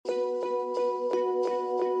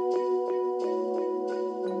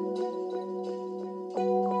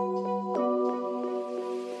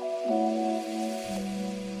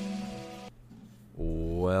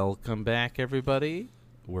Welcome back, everybody.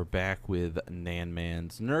 We're back with Nan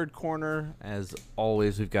Man's Nerd Corner. As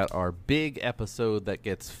always, we've got our big episode that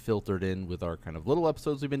gets filtered in with our kind of little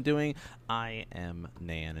episodes we've been doing. I am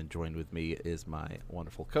Nan, and joined with me is my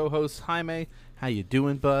wonderful co-host, Jaime. How you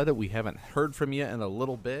doing, bud? We haven't heard from you in a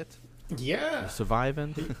little bit. Yeah. You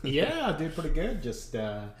surviving? Yeah, doing pretty good. Just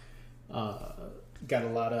got a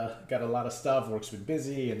lot of stuff. Work's been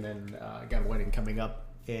busy, and then got a wedding coming up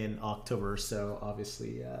in October, so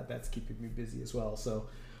obviously that's keeping me busy as well. So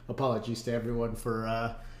apologies to everyone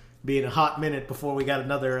for being a hot minute before we got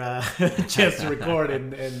another chance to record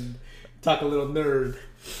and talk a little nerd.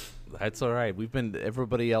 That's all right.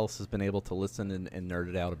 Everybody else has been able to listen and nerd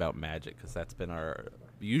it out about Magic, because that's been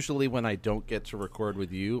usually when I don't get to record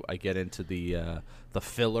with you, I get into the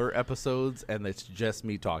filler episodes, and it's just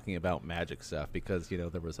me talking about Magic stuff, because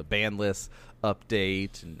there was a ban list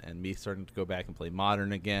update and me starting to go back and play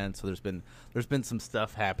Modern again. So there's been some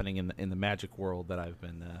stuff happening in the Magic world that I've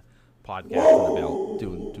been podcasting about,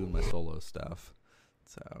 doing my solo stuff.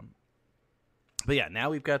 So, but yeah, now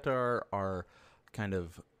we've got our kind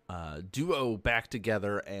of duo back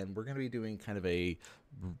together, and we're going to be doing kind of a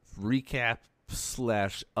recap /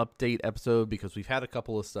 update episode, because we've had a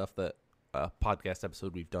couple of stuff that podcast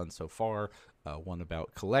episode we've done so far, one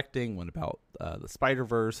about collecting, one about the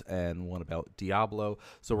Spider-Verse, and one about Diablo.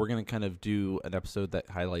 So we're going to kind of do an episode that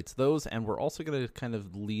highlights those, and we're also going to kind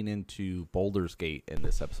of lean into Baldurs Gate in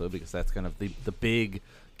this episode, because that's kind of the big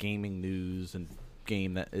gaming news and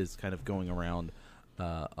game that is kind of going around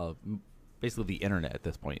of basically the internet at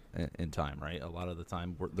this point in time, right? A lot of the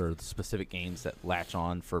time there are specific games that latch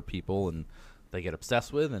on for people and they get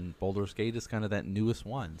obsessed with, and Baldur's Gate is kind of that newest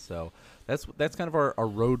one. So that's kind of our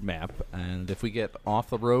roadmap. And if we get off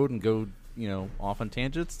the road and go, off on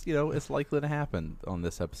tangents, it's likely to happen on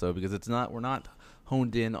this episode, because we're not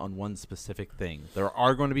honed in on one specific thing. There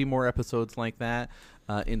are going to be more episodes like that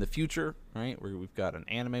in the future, right? We've got an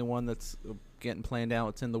anime one that's getting planned out.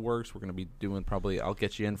 It's in the works. We're going to be doing I'll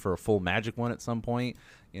get you in for a full Magic one at some point.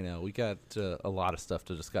 We got a lot of stuff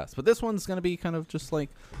to discuss. But this one's going to be kind of just like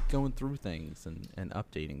going through things and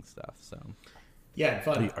updating stuff. So yeah,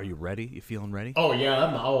 fun. Are you ready? You feeling ready? Oh yeah,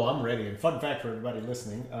 I'm ready. And fun fact for everybody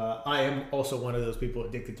listening, I am also one of those people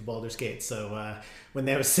addicted to Baldur's Gate. So when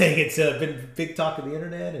they were saying it's been big talk of the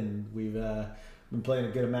internet, and we've been playing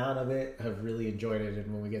a good amount of it, I've really enjoyed it.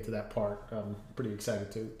 And when we get to that part, I'm pretty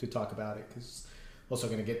excited to talk about it, because also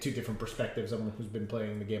going to get two different perspectives: someone who's been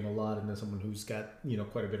playing the game a lot, and then someone who's got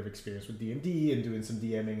quite a bit of experience with D&D and doing some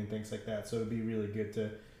DMing and things like that. So it'd be really good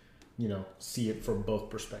to see it from both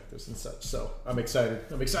perspectives and such. So I'm excited.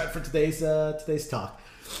 I'm excited for today's talk.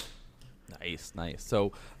 Nice.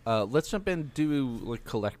 So let's jump in, do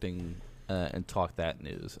collecting and talk that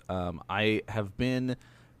news. I have been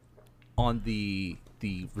on the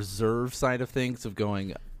reserve side of things of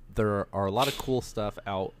going. There are a lot of cool stuff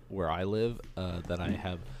out where I live that I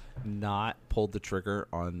have not pulled the trigger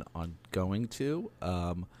on going to.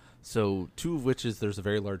 So two of which is there's a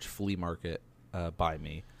very large flea market by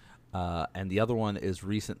me. And the other one is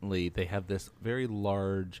recently they have this very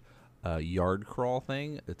large yard crawl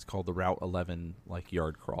thing. It's called the Route 11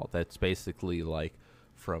 yard crawl. That's basically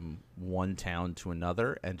from one town to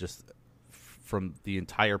another, and just from the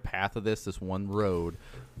entire path of this one road,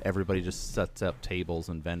 everybody just sets up tables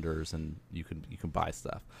and vendors, and you can buy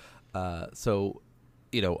stuff. So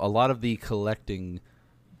a lot of the collecting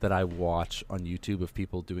that I watch on YouTube of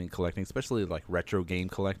people doing collecting, especially retro game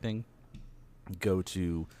collecting, go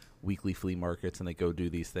to weekly flea markets and they go do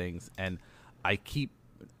these things, and I keep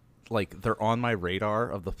they're on my radar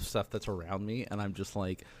of the stuff that's around me, and I'm just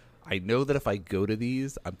I know that if I go to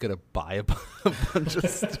these, I'm gonna buy a bunch of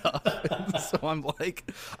stuff. So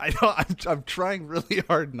I'm trying really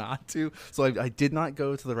hard not to. So I did not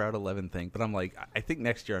go to the Route 11 thing, but I'm I think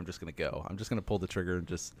next year I'm just gonna go. I'm just gonna pull the trigger and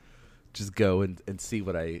just go and see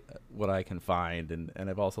what I can find. And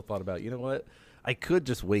I've also thought about, what, I could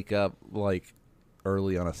just wake up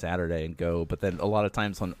early on a Saturday and go, but then a lot of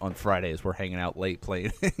times on Fridays we're hanging out late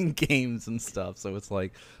playing games and stuff, so it's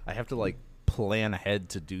I have to plan ahead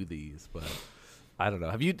to do these. But I don't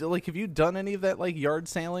know, have you done any of that yard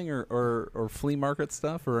sailing or flea market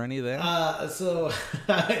stuff or any of that? So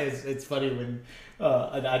it's funny when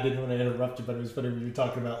I didn't want to interrupt you, but it was funny when you were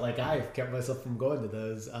talking about I've kept myself from going to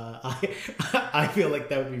those. I feel like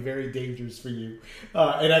that would be very dangerous for you,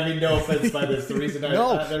 and I mean no offense by this. The reason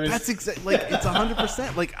that's exactly it's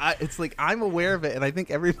 100%. It's I'm aware of it, and I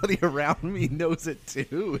think everybody around me knows it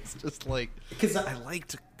too. It's just because I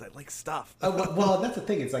like stuff. Well, that's the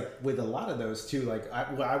thing. It's with a lot of those too.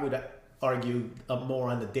 I would argue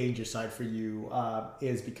more on the danger side for you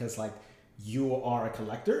is because you are a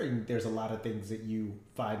collector, and there's a lot of things that you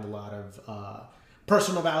find a lot of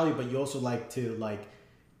personal value, but you also like to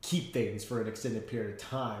keep things for an extended period of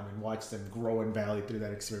time and watch them grow in value through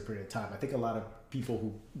that extended period of time. I think a lot of people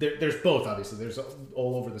who there's both, obviously, there's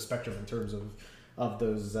all over the spectrum in terms of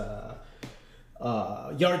those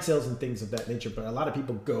yard sales and things of that nature, but a lot of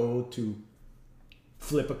people go to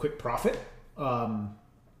flip a quick profit,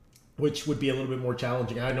 which would be a little bit more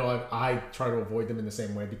challenging. I know I try to avoid them in the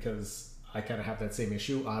same way because I kind of have that same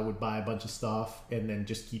issue. I would buy a bunch of stuff and then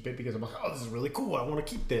just keep it because I'm like, oh, this is really cool, I want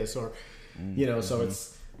to keep this, or so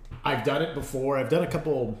I've done it before. I've done a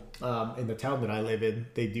couple in the town that I live in.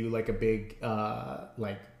 They do like a big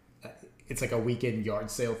it's like a weekend yard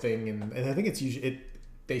sale thing, and I think it's usually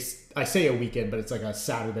I say a weekend, but it's like a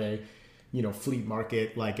Saturday, flea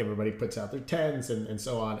market. Like everybody puts out their tents and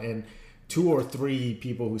so on. And 2 or 3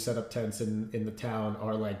 people who set up tents in the town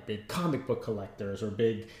are like big comic book collectors or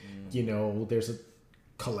big, there's a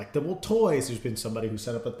collectible toys. There's been somebody who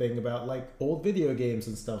set up a thing about like old video games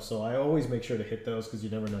and stuff. So I always make sure to hit those because you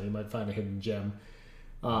never know, you might find a hidden gem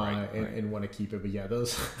and want to keep it. But yeah,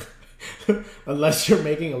 those unless you're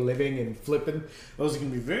making a living and flipping, those can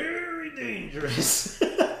be very dangerous.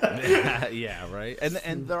 Yeah, right.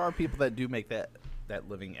 And there are people that do make that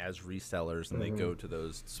living as resellers, and they go to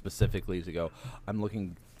those specifically to go, I'm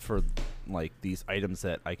looking for like these items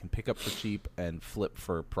that I can pick up for cheap and flip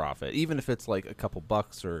for profit, even if it's like a couple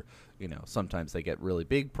bucks, or sometimes they get really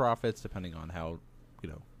big profits depending on how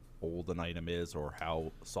old an item is or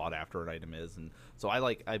how sought after an item is. And so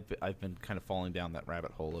I've been kind of falling down that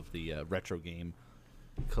rabbit hole of the retro game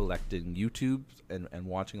collecting YouTube and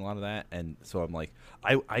watching a lot of that. And so I'm like,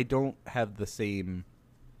 I don't have the same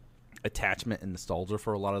attachment and nostalgia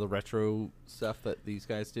for a lot of the retro stuff that these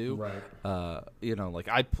guys do. Right. Like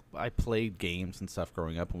I played games and stuff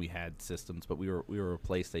growing up, and we had systems, but we were a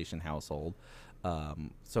PlayStation household.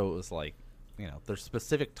 So it was like, there's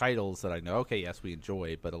specific titles that I know, okay, yes, we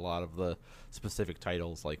enjoy, but a lot of the specific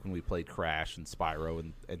titles, like when we played Crash and Spyro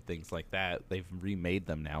and things like that, they've remade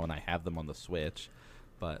them now, and I have them on the Switch.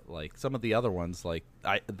 But like some of the other ones, like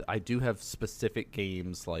I do have specific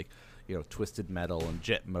games like Twisted Metal and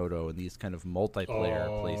Jet Moto and these kind of multiplayer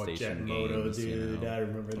PlayStation Jet games. Moto, dude, I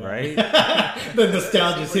remember that. Right? The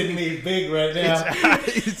nostalgia's hitting me big right now.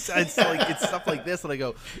 It's like it's stuff like this, and I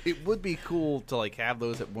go, it would be cool to like have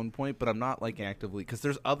those at one point, but I'm not like actively, because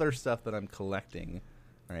there's other stuff that I'm collecting,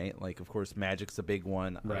 right? Like of course Magic's a big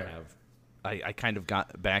one. Right. I kind of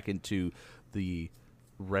got back into the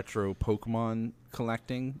retro Pokemon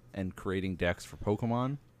collecting and creating decks for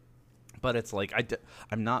Pokemon. But it's like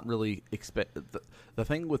I'm not really the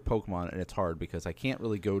thing with Pokemon, and it's hard because I can't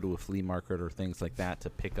really go to a flea market or things like that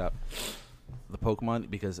to pick up the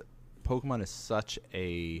Pokemon, because Pokemon is such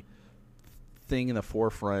a thing in the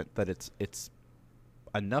forefront that it's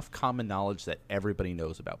enough common knowledge that everybody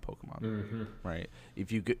knows about Pokemon, right?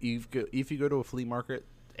 If you go to a flea market,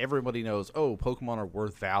 everybody knows, oh, Pokemon are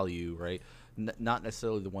worth value, right? Not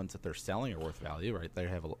necessarily the ones that they're selling are worth value, right? They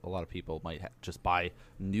have a lot of people might just buy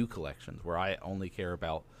new collections, where I only care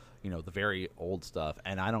about the very old stuff,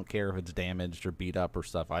 and I don't care if it's damaged or beat up or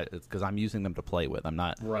stuff. It's because I'm using them to play with. I'm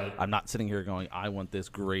not sitting here going, I want this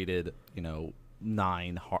graded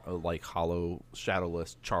 9 like hollow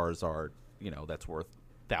shadowless Charizard that's worth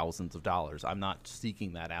thousands of dollars. I'm not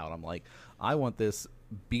seeking that out. I'm like, I want this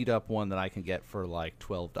beat up one that I can get for like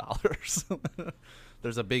 $12.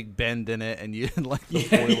 There's a big bend in it, and you like the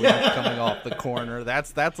foliage coming off the corner.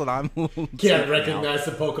 That's what I'm. Can't recognize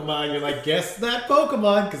the Pokemon. You're like, guess that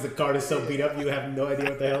Pokemon, because the card is so beat up, you have no idea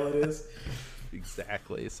what the hell it is.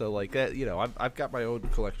 Exactly. So like that, I've got my own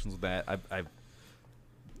collections of that. I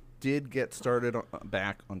did get started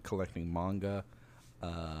back on collecting manga,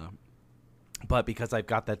 but because I've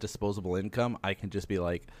got that disposable income, I can just be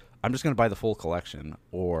like, I'm just going to buy the full collection.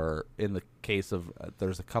 Or in the case of,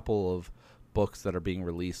 there's a couple of books that are being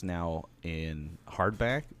released now in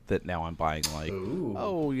hardback that now I'm buying like,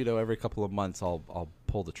 every couple of months I'll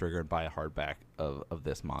pull the trigger and buy a hardback of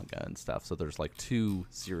this manga and stuff. So there's like 2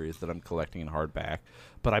 series that I'm collecting in hardback,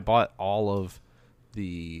 but I bought all of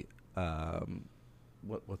the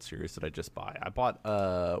what series did I just buy? I bought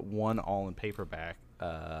one all in paperback,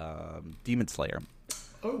 Demon Slayer.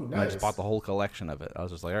 Oh, nice. And I just bought the whole collection of it. I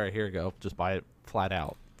was just like, all right, here you go, just buy it flat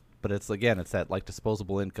out. But it's that like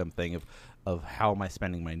disposable income thing of how am I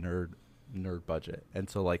spending my nerd budget. And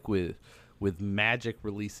so like with Magic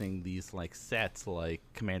releasing these like sets like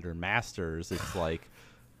Commander and Masters, it's like,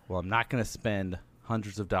 well, I'm not going to spend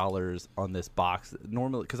hundreds of dollars on this box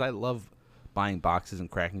normally, because I love buying boxes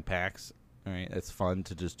and cracking packs All right, it's fun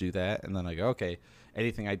to just do that, and then I go, okay,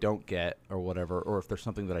 anything I don't get or whatever, or if there's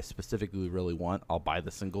something that I specifically really want, I'll buy the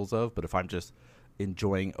singles of. But if I'm just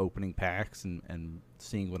enjoying opening packs and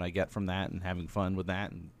seeing what I get from that and having fun with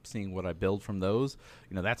that and seeing what I build from those,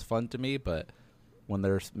 that's fun to me. But when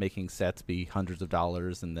they're making sets be hundreds of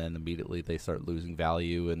dollars and then immediately they start losing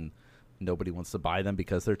value and nobody wants to buy them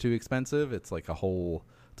because they're too expensive, it's like a whole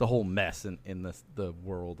mess in the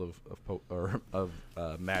world of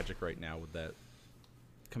Magic right now with that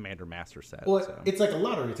Commander Master set. Well, so. It's like a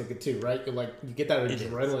lottery ticket too, right? You're like, you get that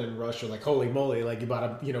adrenaline rush. You're like, holy moly! Like you bought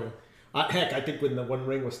a, heck, I think when the One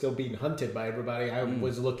Ring was still being hunted by everybody, I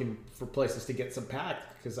was looking for places to get some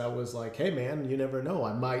packed because I was like, hey man, you never know,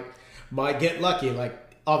 I might get lucky. Like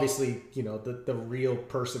obviously, the real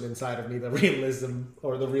person inside of me, the realism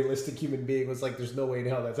or the realistic human being was like, there's no way in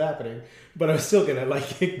hell that's happening. But I was still gonna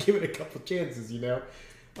like give it a couple chances,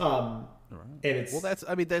 Right. And it's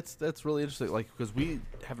that's really interesting. Like because we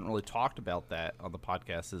haven't really talked about that on the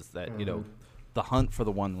podcast. Is that the hunt for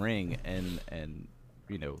the One Ring and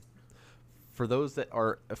for those that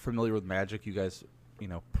are familiar with Magic, you guys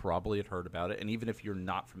probably had heard about it. And even if you're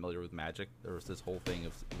not familiar with Magic, there was this whole thing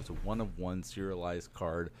of it was a 1-of-1 serialized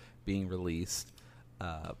card being released.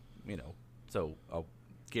 So a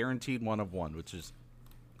guaranteed 1-of-1, which is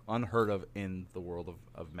unheard of in the world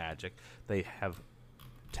of Magic. They have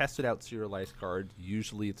tested out serialized cards.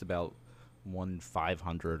 Usually it's about 1 in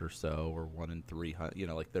 500 or so, or 1 in 300.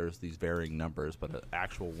 Like there's these varying numbers, but an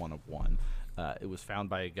actual 1-of-1. It was found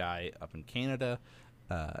by a guy up in Canada.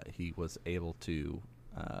 He was able to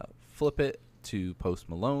flip it to Post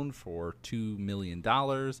Malone for $2 million,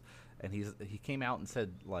 and he came out and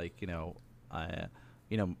said like, I'm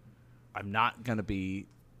not gonna be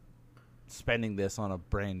spending this on a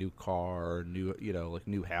brand new car or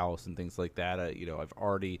new house and things like that. I've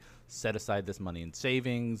already set aside this money in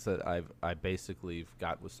savings that I basically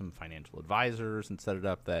got with some financial advisors and set it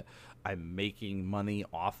up that I'm making money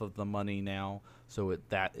off of the money now. So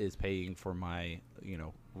that is paying for my,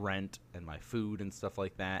 rent and my food and stuff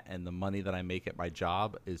like that. And the money that I make at my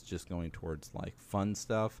job is just going towards like fun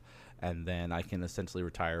stuff. And then I can essentially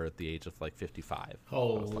retire at the age of like 55.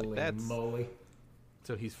 Holy moly.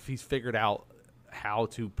 So he's figured out how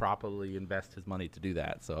to properly invest his money to do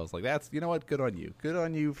that. So I was like, that's, what, good on you. Good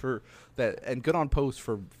on you for that, and good on Post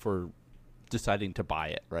for deciding to buy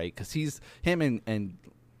it, right? Because him and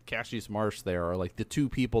Cassius Marsh there are like the two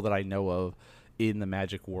people that I know of in the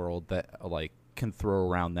Magic world that like can throw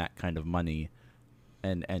around that kind of money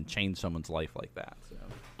and change someone's life like that. So.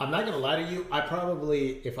 I'm not gonna lie to you. I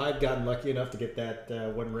probably, if I'd gotten lucky enough to get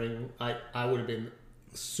that One Ring, I would have been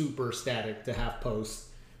super ecstatic to have Post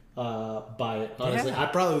buy it. Honestly, I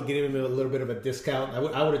probably would give him a little bit of a discount. I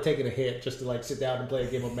would have taken a hit just to like sit down and play a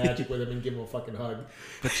game of Magic with him and give him a fucking hug.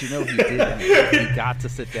 But he did. He got to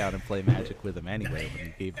sit down and play Magic with him anyway when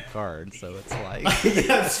he gave the card. So it's like yeah,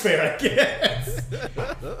 that's fair, I guess.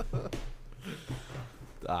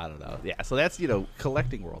 I don't know. Yeah, so that's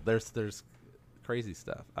collecting world. There's crazy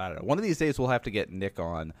stuff. I don't know. One of these days we'll have to get Nick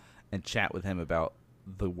on and chat with him about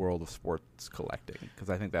the world of sports collecting, because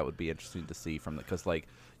I think that would be interesting to see because like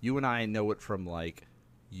you and I know it from like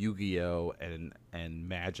Yu-Gi-Oh and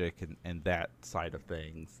Magic and that side of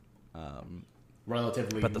things,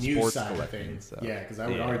 relatively but the new sports side of collecting, things. so, yeah, because I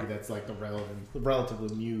would argue that's like the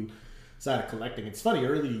relatively new side of collecting. It's funny,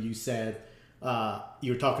 earlier you said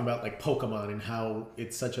you were talking about like Pokemon and how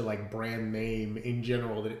it's such a like brand name in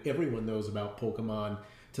general that everyone knows about Pokemon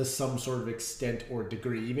to some sort of extent or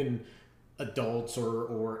degree, even adults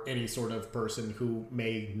or any sort of person who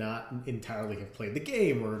may not entirely have played the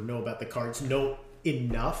game or know about the cards know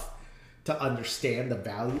enough to understand the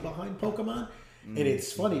value behind Pokemon. And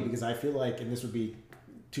it's funny because I feel like, and this would be,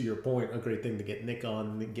 to your point, a great thing to get Nick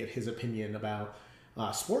on and get his opinion about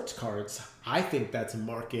sports cards. I think that's a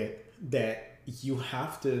market that you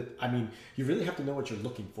really have to know what you're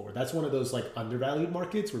looking for. That's one of those like undervalued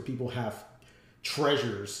markets where people have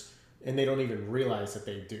treasures and they don't even realize that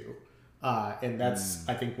they do. And that's,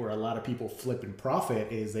 I think, where a lot of people flip and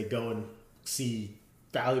profit is they go and see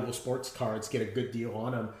valuable sports cards, get a good deal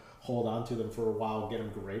on them, hold on to them for a while, get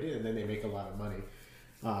them graded, and then they make a lot of money.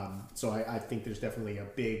 So I think there's definitely a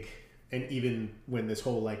big, and even when the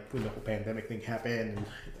whole pandemic thing happened,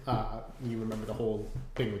 you remember the whole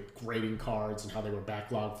thing with grading cards and how they were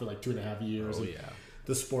backlogged for like 2.5 years. Oh, and yeah.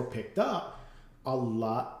 The sport picked up. A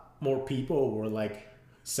lot more people were like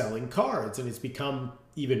selling cards, and it's become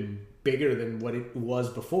even bigger than what it was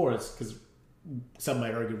before. It's because some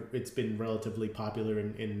might argue it's been relatively popular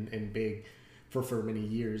and big for many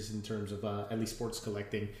years in terms of at least sports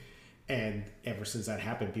collecting. And ever since that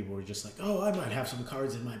happened, people were just like, oh, I might have some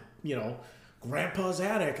cards in my, grandpa's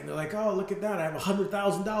attic. And they're like, oh, look at that. I have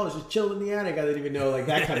 $100,000 just chilling in the attic. I didn't even know, like,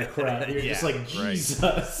 that kind of crap. You're just like,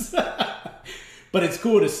 Jesus. But it's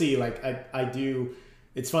cool to see, like, I do.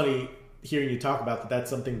 It's funny hearing you talk about that. That's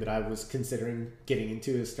something that I was considering getting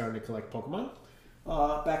into, is starting to collect Pokemon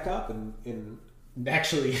back up. And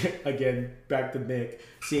actually, again, back to Nick,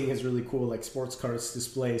 seeing his really cool, like, sports cards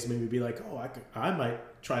displays made me be like, oh, I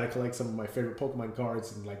might try to collect some of my favorite Pokemon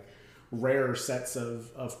cards and, like, rare sets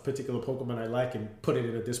of particular Pokemon I like and put it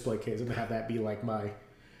in a display case and have that be, like, my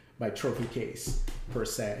trophy case, per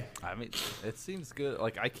se. I mean, it seems good.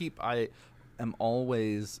 Like, I am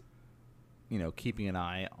always, keeping an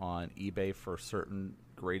eye on eBay for certain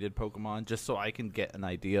graded Pokemon, just so I can get an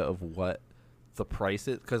idea of what the price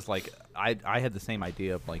is. Because, like, I had the same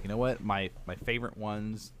idea of, like, you know what, my favorite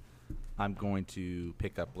ones, I'm going to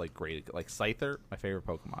pick up, like, graded, like Scyther, my favorite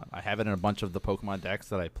Pokemon. I have it in a bunch of the Pokemon decks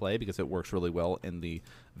that I play because it works really well in the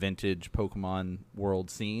vintage Pokemon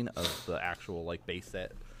world scene of the actual, like, base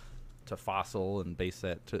set to fossil and base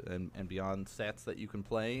set to and beyond sets that you can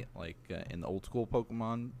play, like, in the old school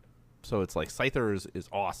Pokemon. So it's like Scyther is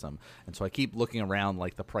awesome, and so I keep looking around,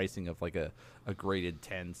 like, the pricing of, like, a graded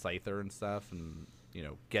 10 Scyther and stuff, and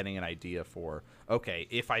getting an idea for, okay,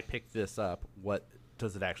 if I pick this up, what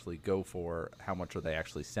does it actually go for? How much are they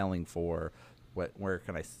actually selling for? Where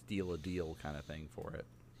can I steal a deal, kind of thing, for it?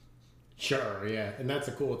 Sure, yeah, and that's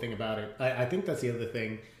a cool thing about it. I think that's the other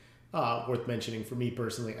thing worth mentioning for me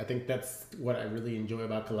personally. I think that's what I really enjoy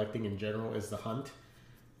about collecting in general, is the hunt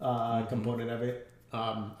component of it.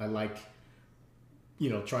 I like,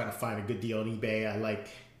 trying to find a good deal on eBay. I like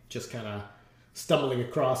just kind of stumbling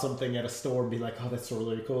across something at a store and be like, oh, that's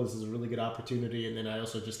really cool. This is a really good opportunity. And then I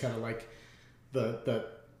also just kind of like the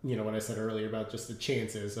what I said earlier about just the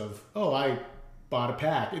chances of, oh, I bought a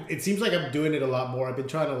pack. It seems like I'm doing it a lot more. I've been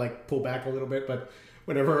trying to, like, pull back a little bit, but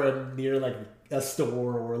whenever I'm near, like, a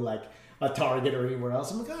store or, like, a Target or anywhere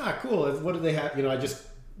else, I'm like, cool. What do they have? I just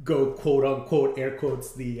go, quote unquote, air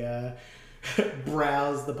quotes, the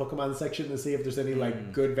browse the Pokemon section to see if there's any,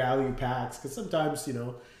 like, good value packs. Because sometimes,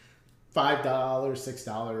 $5,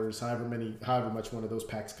 $6, however much one of those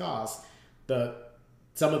packs costs,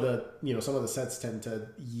 some of the sets tend to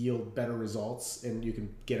yield better results, and you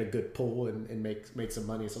can get a good pull and make some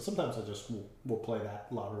money. So sometimes I just will play that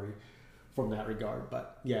lottery from that regard.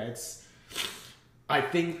 But yeah, I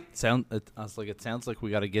think it sounds like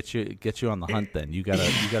we got to get you on the hunt. Then you gotta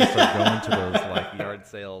start going to those, like, yard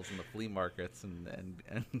sales and the flea markets and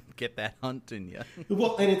get that hunt in you.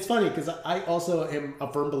 Well, and it's funny because I also am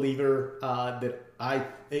a firm believer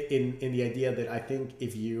in the idea that I think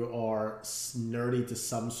if you are nerdy to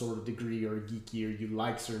some sort of degree or geeky, or you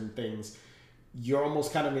like certain things, you're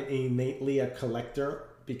almost kind of innately a collector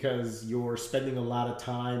because you're spending a lot of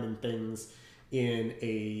time and things in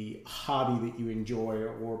a hobby that you enjoy,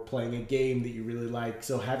 or playing a game that you really like.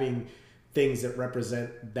 So having things that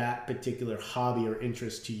represent that particular hobby or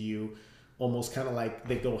interest to you, almost kind of like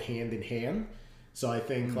they go hand in hand. So I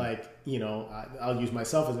think I'll use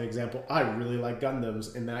myself as an example. I really like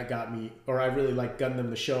Gundams, and that got me, or I really like Gundam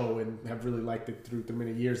the show and have really liked it through the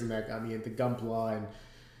many years, and that got me into Gunpla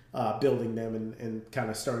and building them and kind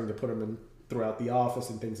of starting to put them in throughout the office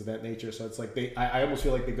and things of that nature. So it's like I almost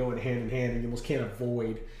feel like they go in hand, and you almost can't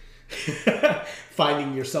avoid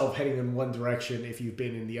finding yourself heading in one direction if you've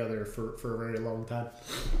been in the other for a very long time.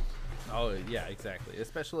 Oh yeah, exactly.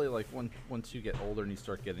 Especially, like, once you get older and you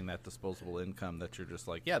start getting that disposable income, that you're just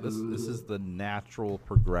like, yeah, this is the natural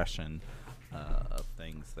progression of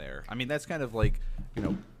things there. I mean, that's kind of like,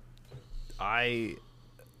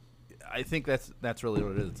 I think that's really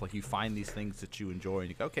what it is. It's like you find these things that you enjoy, and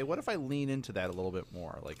you go, okay, what if I lean into that a little bit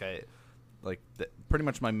more? Pretty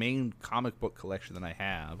much my main comic book collection that I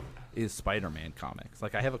have is Spider-Man comics.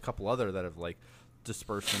 Like, I have a couple other that have, like,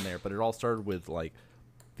 dispersed in there, but it all started with, like,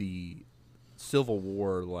 the Civil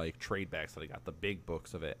War, like, trade backs that I got, the big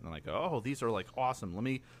books of it, and I go, oh, these are, like, awesome. Let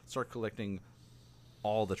me start collecting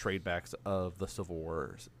all the trade backs of the Civil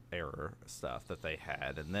War era stuff that they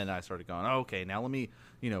had. And then I started going, okay, now let me,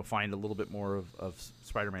 find a little bit more of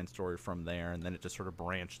Spider-Man story from there. And then it just sort of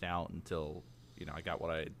branched out until, I got what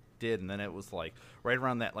I did. And then it was like right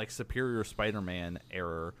around that, like, Superior Spider-Man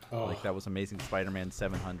era. Oh. Like, that was Amazing Spider-Man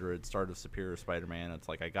 700, start of Superior Spider-Man. It's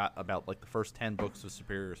like I got about, like, the first 10 books of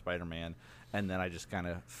Superior Spider-Man, and then I just kind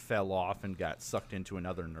of fell off and got sucked into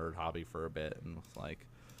another nerd hobby for a bit, and was like,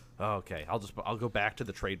 oh, okay, I'll go back to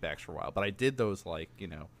the trade backs for a while. But I did those, like,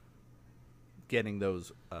 getting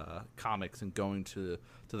those comics and going to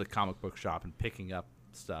the comic book shop and picking up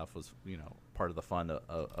stuff was, part of the fun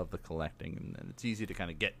of the collecting, and it's easy to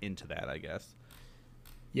kind of get into that, I guess.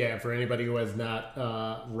 Yeah, for anybody who has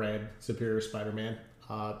not read Superior Spider-Man,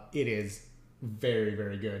 it is very,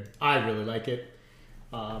 very good. I really like it,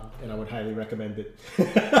 and I would highly recommend it.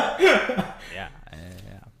 Yeah.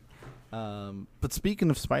 But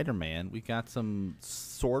speaking of Spider-Man, we got some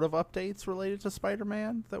sort of updates related to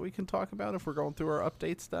Spider-Man that we can talk about if we're going through our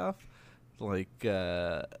update stuff. Like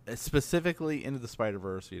specifically into the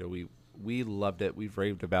Spider-Verse, we loved it. We've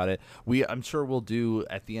raved about it. I'm sure we'll do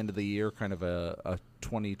at the end of the year kind of a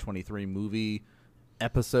 2023 movie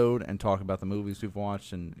episode and talk about the movies we've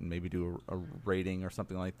watched and maybe do a rating or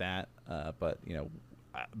something like that. But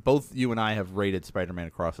both you and I have rated Spider-Man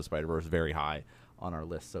Across the Spider-Verse very high on our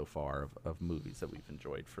list so far of movies that we've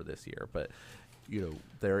enjoyed for this year. But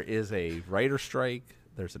there is a writer strike.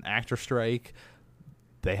 There's an actor strike.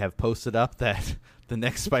 They have posted up that the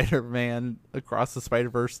next Spider-Man Across the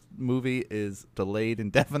Spider-Verse movie is delayed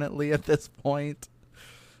indefinitely at this point.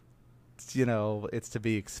 It's to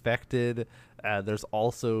be expected. There's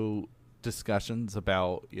also discussions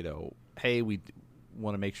about, hey, we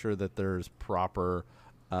want to make sure that there's proper,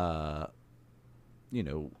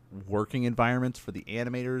 working environments for the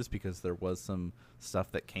animators, because there was some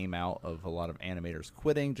stuff that came out of a lot of animators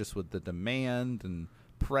quitting just with the demand and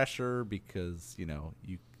pressure, because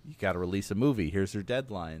you got to release a movie. Here's your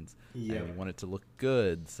deadlines, and you want it to look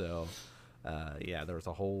good. So there was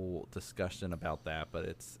a whole discussion about that, but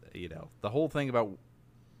it's the whole thing about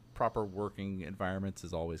proper working environments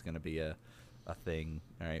is always going to be a thing.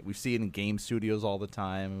 All right, we see it in game studios all the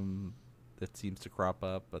time. That seems to crop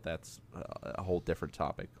up, but that's a whole different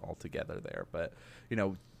topic altogether there. But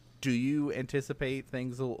do you anticipate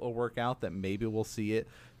things will work out, that maybe we'll see it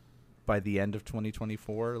by the end of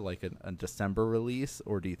 2024, like a December release,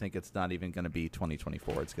 or do you think it's not even going to be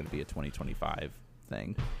 2024? It's going to be a 2025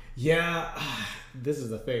 thing? Yeah, this is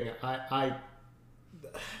the thing. I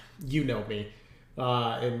me,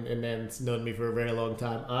 and Nan's known me for a very long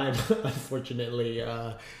time. I'm unfortunately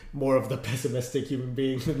more of the pessimistic human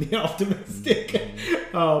being than the optimistic.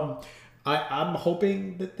 I'm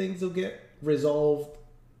hoping that things will get resolved,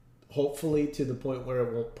 hopefully to the point where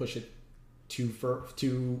it won't push it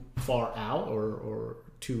too far out or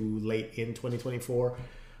too late in 2024.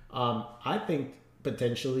 I think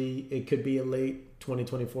potentially it could be a late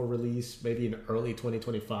 2024 release, maybe an early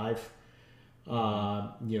 2025.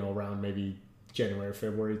 Around maybe January,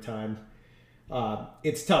 February time.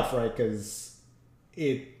 It's tough, right? Because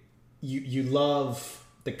you love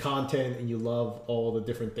the content and you love all the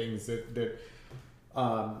different things that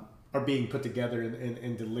are being put together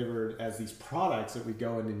and delivered as these products that we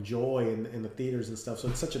go and enjoy in the theaters and stuff. So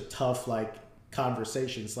it's such a tough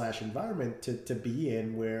conversation / environment to be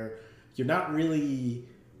in, where you're not really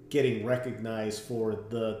getting recognized for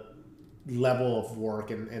the level of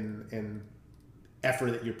work and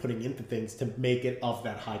effort that you're putting into things to make it of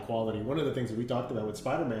that high quality. One of the things that we talked about with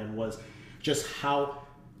Spider-Man was just how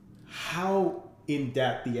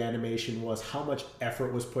in-depth the animation was, how much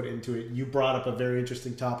effort was put into it. You brought up a very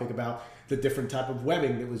interesting topic about the different type of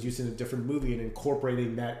webbing that was used in a different movie and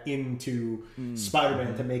incorporating that into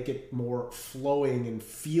Spider-Man to make it more flowing and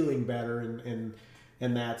feeling better and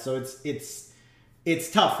that. So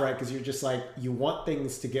it's tough, right? Because you're just you want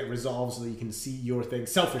things to get resolved so that you can see your thing.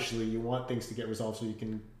 Selfishly, you want things to get resolved so you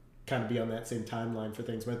can kind of be on that same timeline for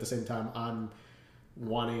things. But at the same time,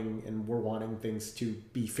 we're wanting things to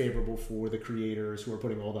be favorable for the creators who are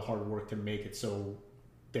putting all the hard work to make it so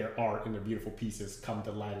their art and their beautiful pieces come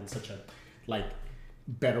to light in such a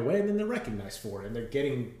better way, and then they're recognized for it and they're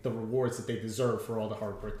getting the rewards that they deserve for all the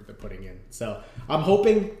hard work that they're putting in. So I'm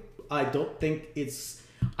hoping. I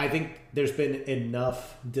think there's been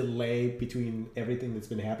enough delay between everything that's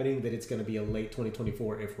been happening that it's going to be a late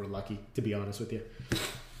 2024 if we're lucky, to be honest with you.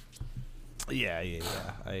 Yeah.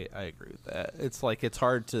 I agree with that. It's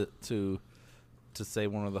hard to say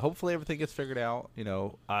one of the. Hopefully everything gets figured out.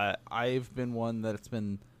 I've been one that it's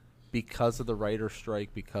been because of the writer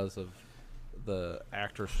strike, because of the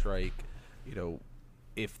actor strike.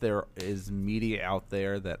 If there is media out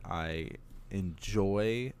there that I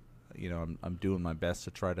enjoy, I'm doing my best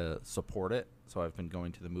to try to support it. So I've been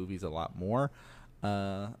going to the movies a lot more.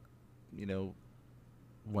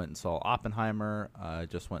 Went and saw Oppenheimer.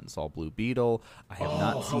 Just went and saw Blue Beetle. I have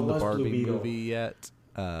not seen the Barbie movie yet.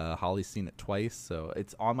 Holly's seen it twice, so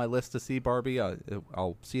it's on my list to see Barbie.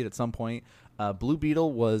 I'll see it at some point. Blue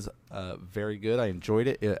Beetle was very good. I enjoyed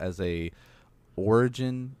it as a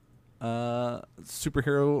origin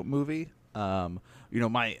superhero movie. I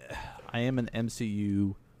am an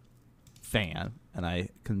MCU fan, and I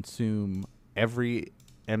consume every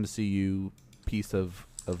MCU piece of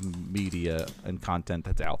of media and content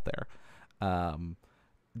that's out there.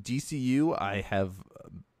 DCU, I have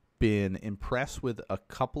been impressed with a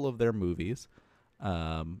couple of their movies.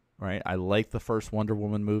 Right, I like the first Wonder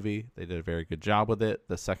Woman movie; they did a very good job with it.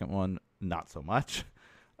 The second one, not so much.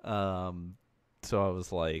 So I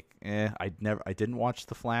was like, I didn't watch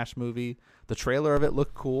the Flash movie. The trailer of it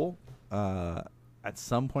looked cool. At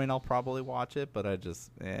some point, I'll probably watch it, but I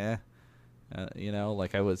just, like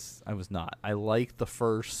I was not. I liked the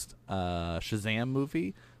first Shazam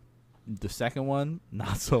movie. The second one,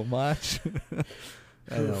 not so much.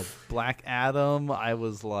 I don't know. Black Adam, I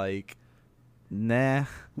was like, nah,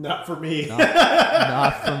 not for me.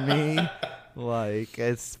 Not for me. Like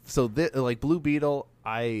it's so like Blue Beetle,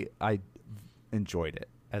 I enjoyed it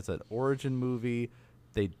as an origin movie.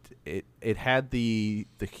 It had the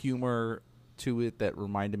humor to it that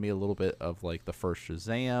reminded me a little bit of like the first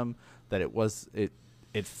Shazam. That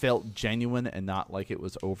it felt genuine and not like it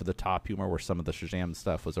was over the top humor, where some of the Shazam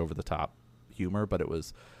stuff was over the top humor. But it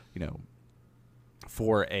was,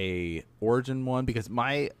 for a origin one, because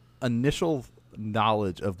my initial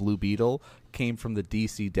knowledge of Blue Beetle came from the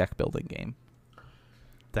DC deck building game.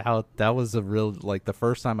 That was a real, like, the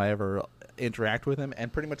first time I ever interact with him,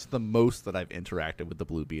 and pretty much the most that I've interacted with the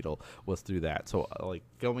Blue Beetle was through that. So like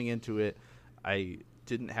going into it, I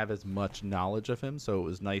didn't have as much knowledge of him, so it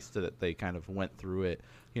was nice that they kind of went through it.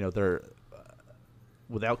 They're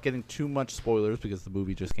without getting too much spoilers, because the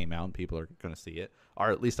movie just came out and people are going to see it,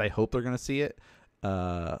 or at least I hope they're going to see it.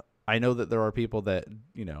 I know that there are people that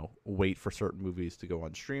wait for certain movies to go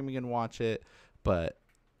on streaming and watch it, but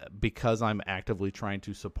because I'm actively trying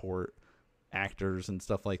to support actors and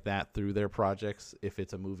stuff like that through their projects, if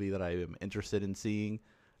it's a movie that I am interested in seeing,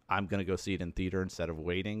 I'm going to go see it in theater instead of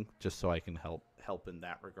waiting, just so I can help in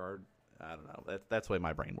that regard. I don't know. That's the way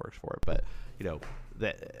my brain works for it. But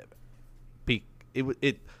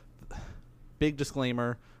big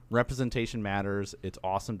disclaimer: representation matters. It's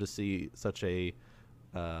awesome to see such a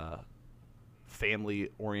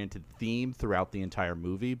family-oriented theme throughout the entire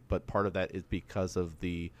movie, but part of that is because of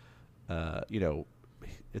the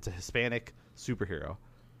it's a Hispanic superhero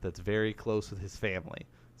that's very close with his family.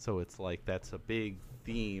 So it's like that's a big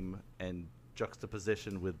theme and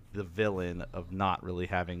juxtaposition with the villain of not really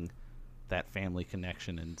having that family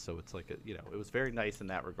connection. And so it's like, it was very nice in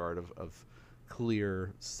that regard of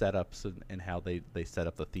clear setups and how they set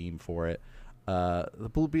up the theme for it. The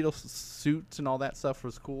Blue Beetle suits and all that stuff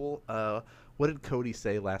was cool. What did Cody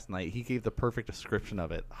say last night? He gave the perfect description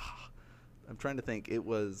of it. I'm trying to think. It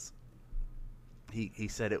was... He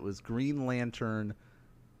said it was Green Lantern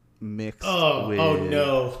mixed with... Oh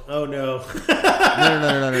no. No.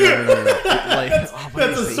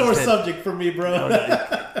 That's a sore subject for me, bro.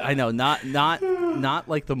 I know. Not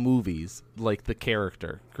like the movies, like the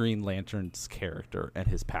character, Green Lantern's character and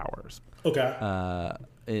his powers. Okay.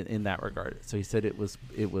 In that regard. So he said it was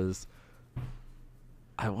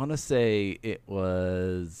I want to say it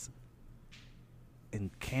was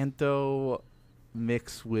Encanto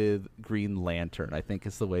mixed with Green Lantern, I think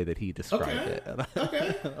is the way that he described it.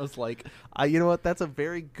 Okay. I was like, you know what? That's a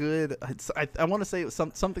very good. I want to say it was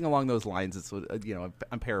something along those lines. It's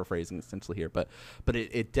I'm paraphrasing essentially here, but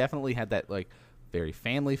it definitely had that like very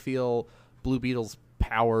family feel. Blue Beetle's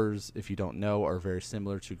powers, if you don't know, are very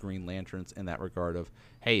similar to Green Lantern's in that regard of,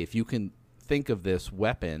 hey, if you can think of this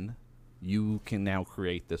weapon, you can now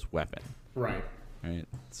create this weapon. Right.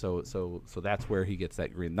 So that's where he gets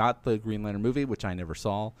that green. Not the Green Lantern movie, which I never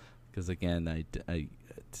saw, because again,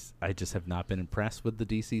 I just have not been impressed with the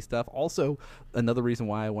DC stuff. Also, another reason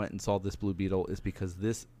why I went and saw this Blue Beetle is because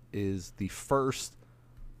this is the first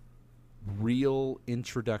real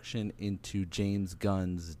introduction into James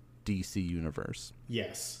Gunn's DC universe.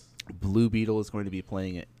 Yes. Blue Beetle is going to be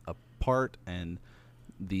playing a part, and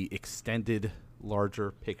the extended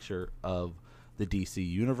larger picture of the DC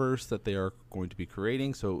universe that they are going to be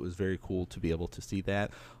creating. So it was very cool to be able to see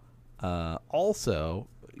that. Also,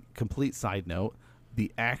 complete side note,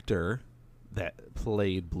 the actor that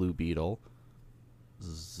played Blue Beetle,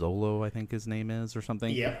 Zolo, I think his name is, or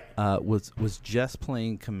something. Yeah. Was just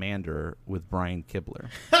playing Commander with Brian Kibler.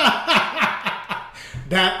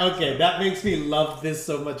 That makes me love this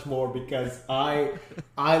so much more, because I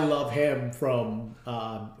love him from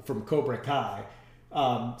Cobra Kai.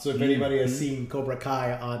 So if anybody has seen Cobra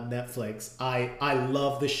Kai on Netflix, I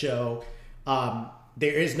love the show.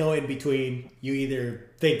 There is no in between. You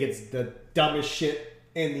either think it's the dumbest shit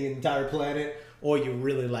in the entire planet, or you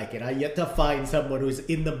really like it. I yet to find someone who's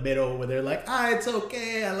in the middle where they're like, it's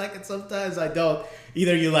okay, I like it sometimes, I don't.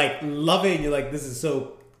 Either you like love it and you're like, this is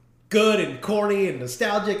so good and corny and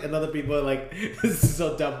nostalgic, and other people are like, this is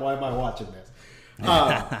so dumb, why am I watching this?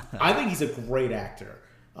 I think he's a great actor.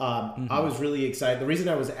 I was really excited. The reason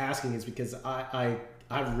I was asking is because I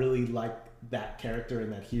really like that character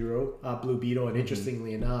and that hero, Blue Beetle. And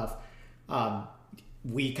interestingly enough,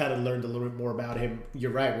 we kind of learned a little bit more about him.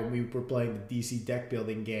 You're right, when we were playing the DC deck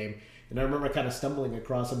building game. And I remember kind of stumbling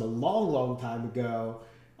across him a long, long time ago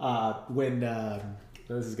when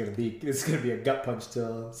this is gonna be a gut punch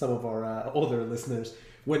to some of our older listeners.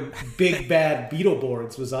 When Big Bad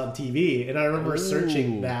Beetleborgs was on TV, and I remember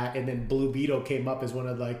searching that, and then Blue Beetle came up as one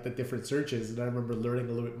of like the different searches, and I remember learning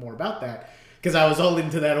a little bit more about that because I was all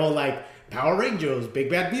into that whole like Power Rangers, Big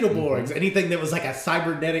Bad Beetleborgs, anything that was like a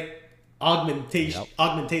cybernetic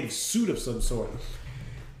augmentative suit of some sort.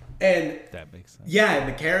 And that makes sense. Yeah, and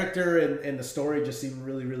the character and the story just seemed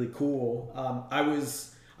really, really cool.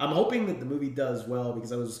 I'm hoping that the movie does well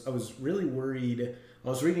because I was really worried. I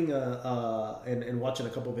was reading and watching a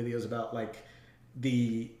couple of videos about like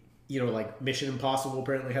the like Mission Impossible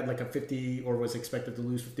apparently had like a 50 or was expected to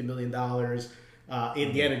lose $50 million.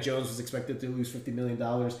 Indiana Jones was expected to lose $50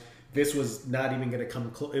 million. This was not even going to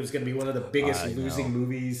come close. It was going to be one of the biggest losing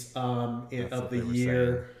movies of the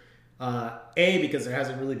year. Because there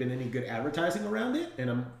hasn't really been any good advertising around it, and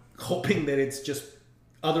I'm hoping that it's just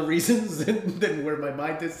other reasons than where my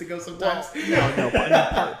mind tends to go sometimes. Well, no. But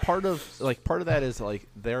I mean, part of that is like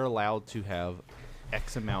they're allowed to have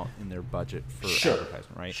X amount in their budget for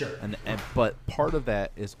advertisement, right? Sure. But part of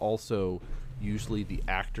that is also usually the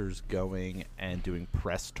actors going and doing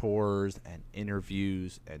press tours and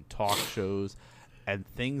interviews and talk shows and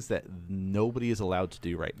things that nobody is allowed to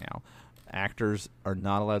do right now. Actors are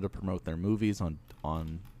not allowed to promote their movies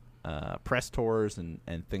on press tours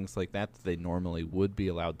and things like that they normally would be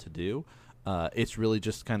allowed to do. It's really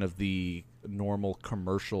just kind of the normal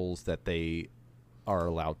commercials that they are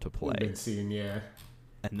allowed to play. We've been seeing, yeah.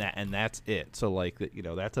 And that's it. So like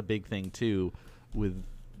that's a big thing too with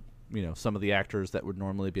some of the actors that would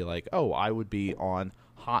normally be like, oh, I would be on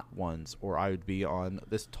Hot Ones or I would be on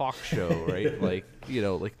this talk show, right? like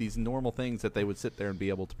these normal things that they would sit there and be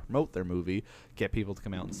able to promote their movie, get people to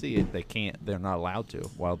come out and see it. They're not allowed to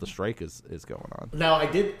while the strike is going on. Now I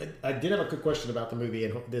did have a quick question about the movie,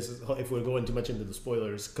 and this is, if we're going too much into the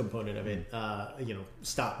spoilers component of it,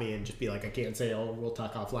 stop me and just be like, I can't say, oh, we'll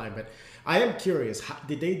talk offline. But I am curious,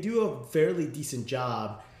 did they do a fairly decent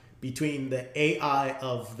job between the AI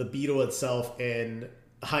of the beetle itself and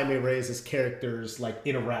Jaime Reyes' characters, like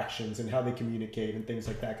interactions and how they communicate and things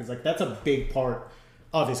like that? Because like that's a big part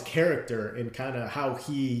of his character and kind of how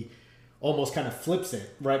he almost kind of flips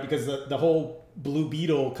it, right? Because the whole Blue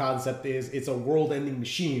Beetle concept is it's a world-ending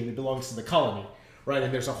machine and it belongs to the colony, right?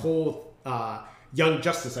 And there's a whole Young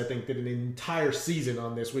Justice, I think, did an entire season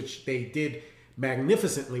on this, which they did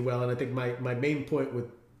magnificently well. And I think my main point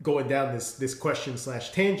with going down this question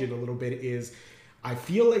 / tangent a little bit is I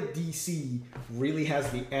feel like DC really has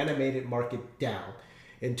the animated market down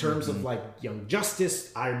in terms of like Young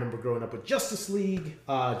Justice. I remember growing up with Justice League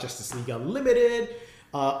Unlimited.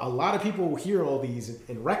 A lot of people will hear all these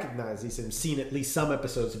and recognize these and seen at least some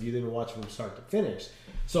episodes if you didn't watch them from start to finish.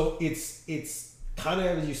 So it's kind of,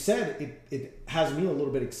 as you said, it has me a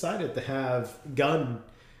little bit excited to have Gunn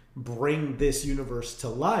bring this universe to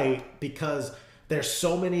light because there's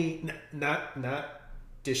so many, not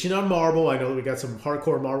dishing on Marvel. I know that we got some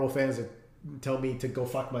hardcore Marvel fans that tell me to go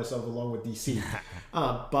fuck myself along with DC.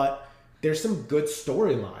 But there's some good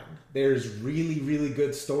storyline. There's really, really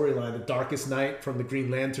good storyline. The Darkest Night from the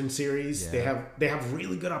Green Lantern series. Yeah. They have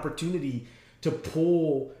really good opportunity to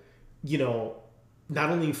pull, not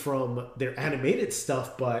only from their animated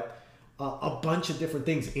stuff, but a bunch of different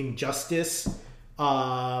things. Injustice.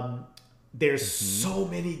 There's so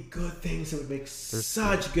many good things that would make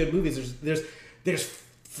such good movies. There's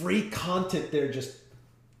free content there just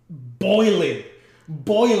boiling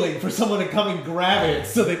for someone to come and grab it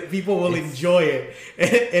so that people will enjoy it.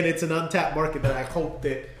 And it's an untapped market that I hope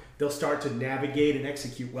that they'll start to navigate and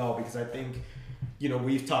execute well, because I think,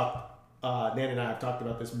 we've talked, Nan and I have talked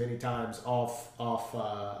about this many times off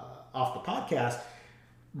the podcast.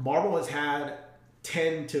 Marvel has had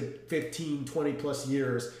 10 to 15, 20 plus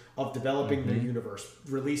years of developing their universe,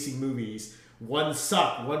 releasing movies. One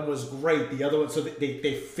sucked, one was great, the other one, so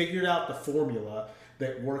they figured out the formula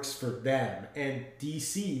that works for them. And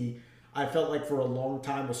DC, I felt like for a long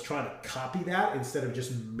time was trying to copy that instead of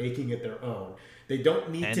just making it their own. They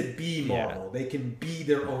don't need to be Marvel. They can be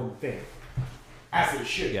their own thing. As they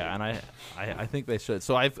should. Yeah, and I think they should.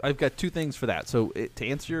 So I've got two things for that. So to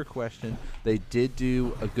answer your question, they did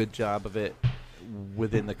do a good job of it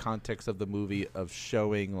within the context of the movie of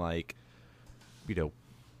showing, like,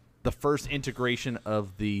 the first integration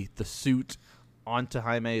of the suit onto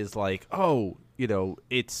Jaime is like, oh,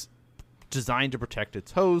 it's designed to protect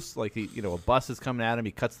its host. Like, a bus is coming at him,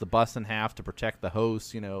 he cuts the bus in half to protect the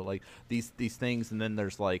host. Like these things, and then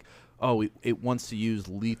there's like, oh, it wants to use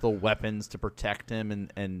lethal weapons to protect him,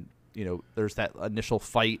 and there's that initial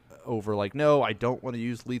fight over like, no, I don't want to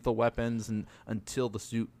use lethal weapons, and until the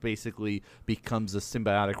suit basically becomes a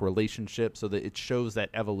symbiotic relationship, so that it shows that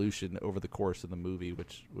evolution over the course of the movie,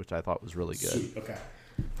 which I thought was really good. Sweet. Okay.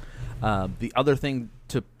 The other thing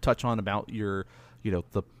to touch on about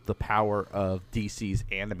the power of DC's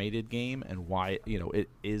animated game and why it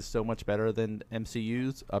is so much better than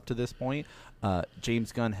MCU's up to this point.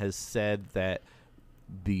 James Gunn has said that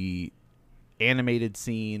the animated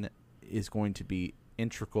scene is going to be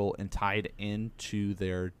integral and tied into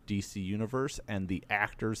their DC universe, and the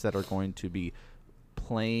actors that are going to be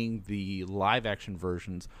playing the live action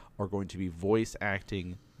versions are going to be voice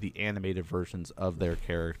acting the animated versions of their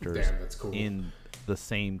characters. Damn, that's cool. In the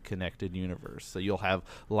same connected universe. So you'll have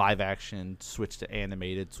live action switch to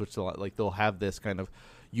animated, switch to like, they'll have this kind of,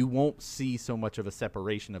 you won't see so much of a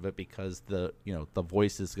separation of it because the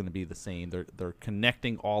voice is going to be the same. They're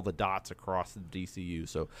connecting all the dots across the DCU.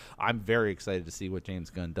 So I'm very excited to see what James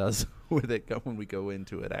Gunn does with it when we go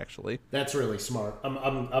into it. Actually, that's really smart.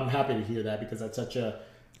 I'm happy to hear that, because that's such a,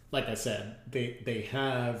 like I said, they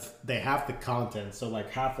have the content. So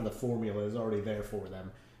like half of the formula is already there for them.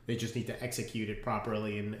 They just need to execute it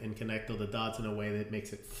properly and connect all the dots in a way that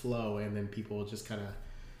makes it flow, and then people will just kind of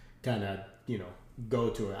go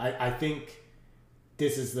to it. I think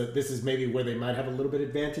this is maybe where they might have a little bit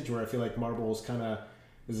advantage, where I feel like Marvel is kind of,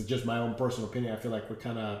 this is just my own personal opinion, I feel like we're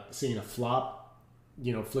kind of seeing a flop,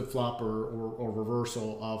 flip-flop or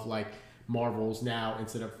reversal of like Marvel's now,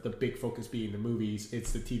 instead of the big focus being the movies,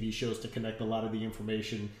 it's the TV shows to connect a lot of the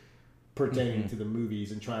information pertaining to the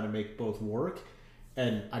movies and trying to make both work.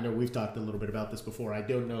 And I know we've talked a little bit about this before. I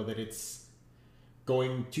don't know that it's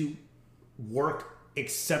going to work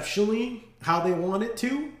exceptionally how they want it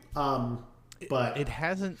to, but it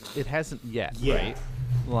hasn't yet, yeah. Right?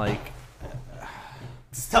 Like,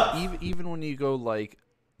 it's tough. Even when you go like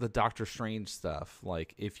the Doctor Strange stuff,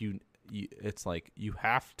 like if it's like you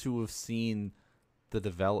have to have seen the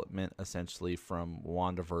development essentially from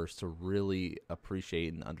WandaVerse to really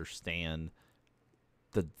appreciate and understand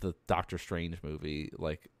the Doctor Strange movie.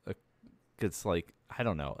 Like, it's like, I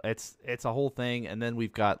don't know, it's a whole thing. And then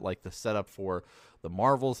we've got like the setup for the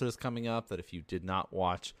Marvels that is coming up, that if you did not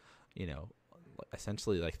watch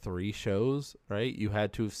essentially like 3 shows, right, you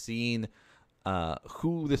had to have seen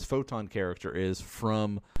who this Photon character is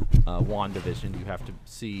from WandaVision. You have to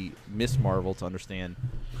see Miss Marvel to understand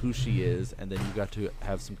who she is, and then you got to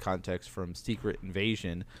have some context from Secret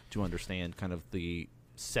Invasion to understand kind of the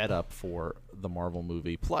setup for the Marvel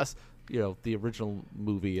movie, plus the original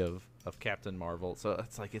movie of Captain Marvel. So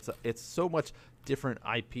it's like it's so much different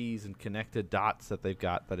IPs and connected dots that they've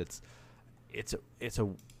got, that it's a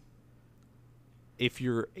if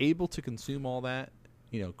you're able to consume all that,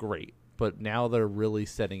 great. But now they're really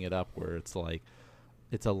setting it up where it's like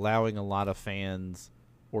it's allowing a lot of fans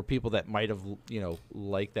or people that might have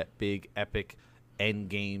like that big epic end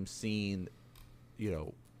game scene,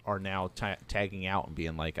 are now tagging out and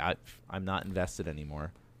being like, I'm not invested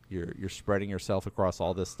anymore. You're spreading yourself across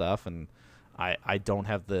all this stuff, and I don't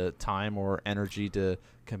have the time or energy to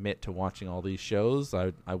commit to watching all these shows.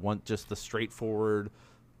 I want just the straightforward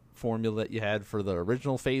formula that you had for the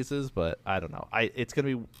original phases, but I don't know. It's going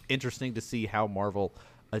to be interesting to see how Marvel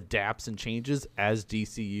adapts and changes as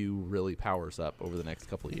DCU really powers up over the next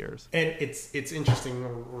couple of years. And it's interesting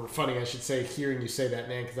or funny, I should say, hearing you say that,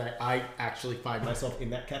 man, because I actually find myself in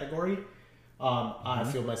that category. I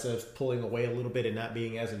feel myself pulling away a little bit and not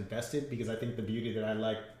being as invested, because I think the beauty that I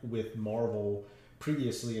liked with Marvel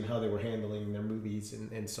previously and how they were handling their movies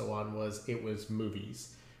and so on was it was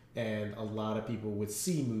movies. And a lot of people would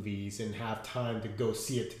see movies and have time to go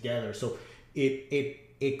see it together. So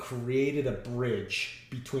it created a bridge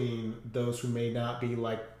between those who may not be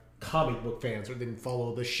like comic book fans or didn't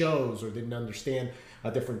follow the shows or didn't understand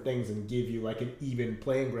different things, and give you like an even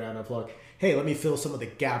playing ground of like, hey, let me fill some of the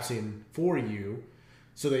gaps in for you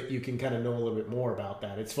so that you can kind of know a little bit more about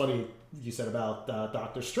that. It's funny you said about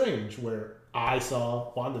Doctor Strange, where I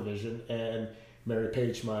saw WandaVision and Mary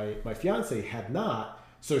Page, my fiance, had not.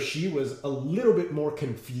 So she was a little bit more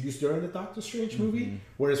confused during the Doctor Strange movie,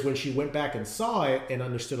 whereas when she went back and saw it and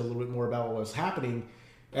understood a little bit more about what was happening,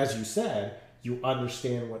 as you said, you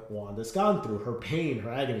understand what Wanda's gone through, her pain,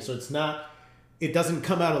 her agony. So it doesn't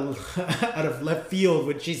come out of left field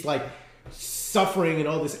when she's like suffering and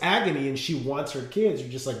all this agony and she wants her kids.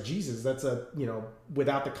 You're just like, Jesus, that's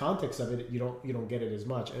without the context of it, you don't get it as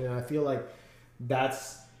much. And I feel like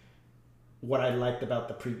that's what I liked about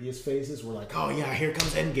the previous phases were like, oh yeah, here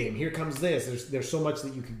comes Endgame, here comes this. There's so much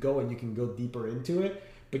that you could go and you can go deeper into it,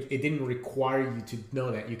 but it didn't require you to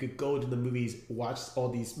know that. You could go to the movies, watch all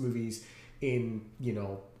these movies in, you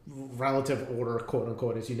know, relative order, quote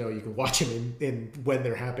unquote, as you know. You can watch them in when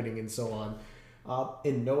they're happening and so on,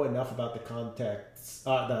 and know enough about the context,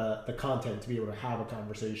 the content to be able to have a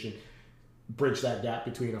conversation, bridge that gap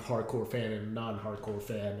between a hardcore fan and a non-hardcore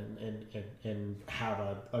fan, and have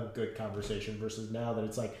a good conversation, versus now that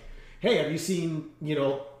it's like, hey, have you seen, you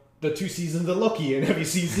know, the 2 seasons of Loki, and have you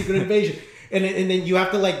seen Secret Invasion? And then you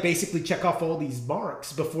have to like basically check off all these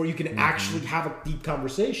marks before you can actually have a deep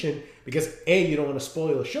conversation, because A, you don't want to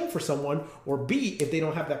spoil a show for someone, or B, if they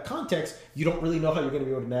don't have that context, you don't really know how you're going to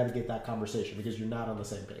be able to navigate that conversation because you're not on the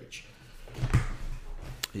same page.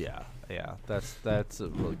 Yeah, that's a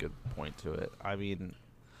really good point to it. I mean,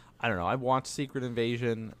 I don't know. I watched Secret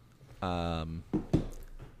Invasion. It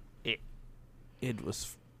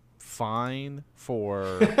was fine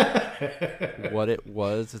for what it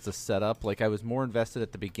was. It's a setup. Like, I was more invested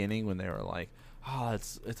at the beginning when they were like, oh,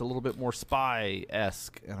 it's a little bit more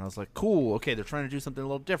spy-esque, and I was like, cool, okay, they're trying to do something a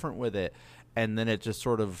little different with it. And then it just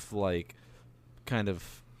sort of like kind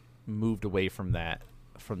of moved away from that,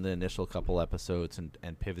 from the initial couple episodes,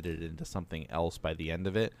 and pivoted into something else by the end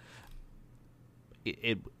of it.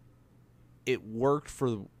 It worked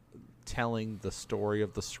for telling the story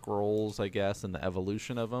of the Skrulls, I guess, and the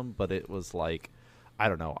evolution of them, but it was like, I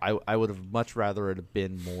don't know, I would have much rather it have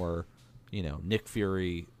been more, you know, Nick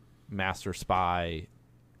Fury, Master Spy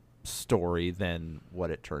story than what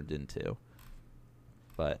it turned into.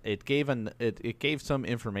 But it gave it gave some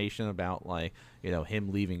information about, like, you know,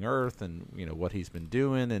 him leaving Earth, and, you know, what he's been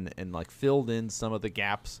doing, and like filled in some of the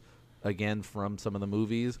gaps again from some of the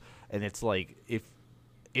movies. And it's like, if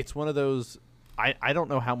it's one of those, I don't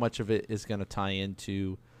know how much of it is going to tie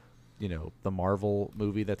into, you know, the Marvel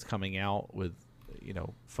movie that's coming out with, you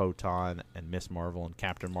know, Photon and Miss Marvel and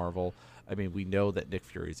Captain Marvel. I mean, we know that Nick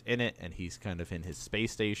Fury's in it, and he's kind of in his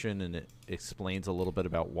space station, and it explains a little bit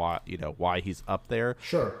about why he's up there.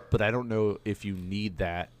 Sure. But I don't know if you need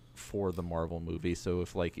that for the Marvel movie. So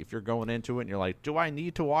if you're going into it and you're like, do I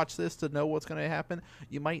need to watch this to know what's going to happen?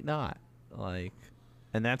 You might not. Like,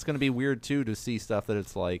 and that's going to be weird too, to see stuff that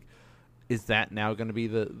it's like, is that now going to be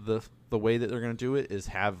the way that they're going to do it? Is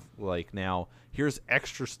have, like, now here's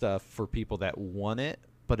extra stuff for people that want it,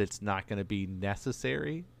 but it's not going to be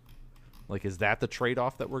necessary. Like, is that the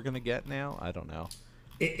trade-off that we're going to get now? I don't know.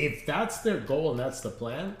 If that's their goal and that's the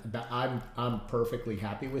plan, I'm perfectly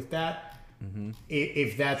happy with that. Mm-hmm.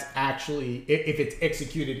 If that's actually, if it's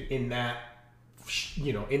executed in that,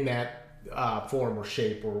 you know, in that form or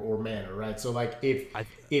shape or manner, right? So like, if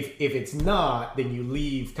it's not, then you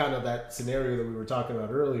leave kind of that scenario that we were talking about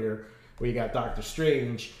earlier, where you got Doctor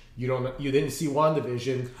Strange. You didn't see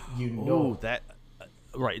WandaVision. You know that,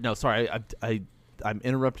 right? No, sorry, I'm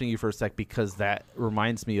interrupting you for a sec, because that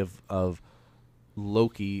reminds me of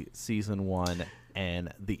Loki season 1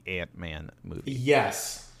 and the Ant-Man movie.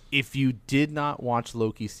 Yes. If you did not watch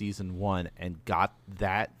Loki season 1 and got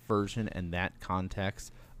that version and that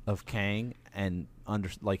context of Kang and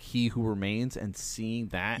like He Who Remains, and seeing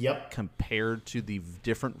that compared to the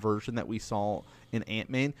different version that we saw in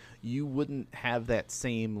Ant-Man, you wouldn't have that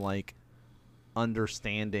same, like,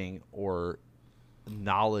 understanding or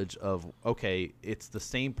knowledge of, okay, it's the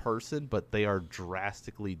same person, but they are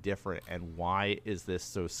drastically different, and why is this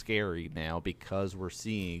so scary now? Because we're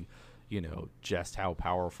seeing, you know, just how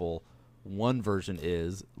powerful one version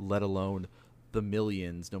is, let alone the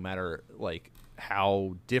millions. No matter, like,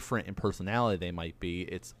 how different in personality they might be,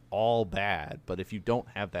 it's all bad. But if you don't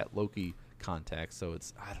have that Loki context, so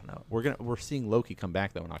it's, I don't know, we're seeing Loki come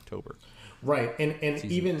back though in October. Right, and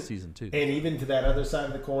even season 2, and even to that other side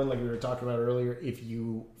of the coin, like we were talking about earlier, if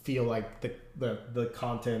you feel like the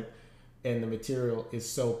content and the material is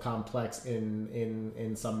so complex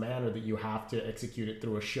in some manner that you have to execute it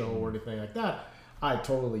through a show or anything like that, I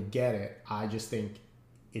totally get it. I just think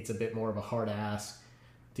it's a bit more of a hard ask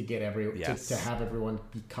to get to have everyone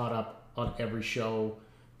be caught up on every show,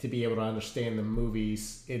 to be able to understand the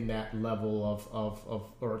movies in that level of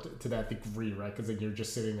or to that degree, right? Because then you're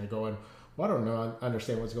just sitting there going, well, I don't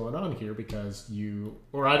understand what's going on here, because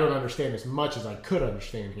I don't understand as much as I could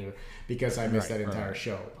understand here, because I missed that entire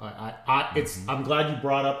show. I'm glad you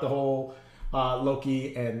brought up the whole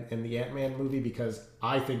Loki and the Ant-Man movie, because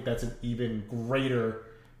I think that's an even greater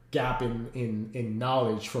gap in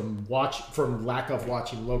knowledge from lack of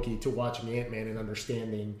watching Loki to watching Ant-Man and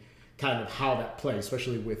understanding kind of how that plays,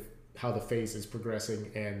 especially with how the phase is progressing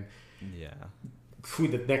and who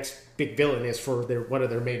the next big villain is for one of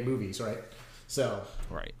their main movies, right? So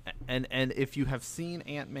Right. And if you have seen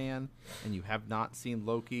Ant-Man and you have not seen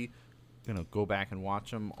Loki, go back and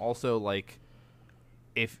watch them. Also, like,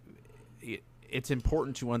 if it's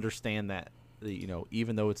important to understand that,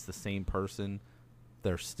 even though it's the same person,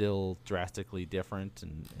 they're still drastically different,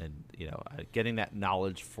 and getting that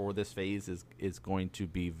knowledge for this phase is going to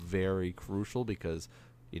be very crucial, because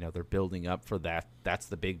they're building up for that. That's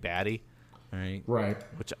the big baddie, right? Right.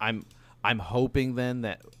 Which I'm hoping then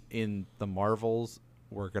that in the Marvels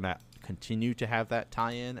we're gonna continue to have that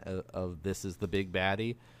tie-in of this is the big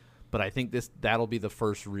baddie, but I think that'll be the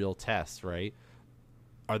first real test, right?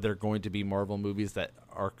 Are there going to be Marvel movies that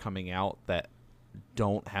are coming out that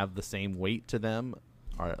don't have the same weight to them?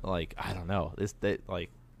 Or, like, I don't know. It's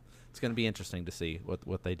going to be interesting to see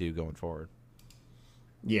what they do going forward.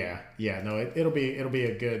 Yeah. No, it'll be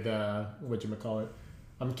a good whatchamacallit.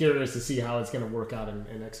 I'm curious to see how it's going to work out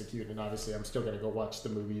and execute. And obviously, I'm still going to go watch the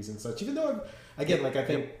movies and such. Even though, I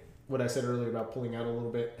think what I said earlier about pulling out a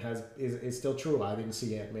little bit is still true. I didn't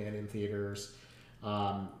see Ant-Man in theaters.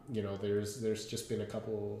 There's just been a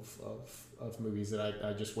couple of movies that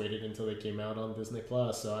I just waited until they came out on Disney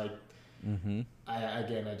Plus. So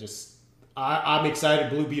I'm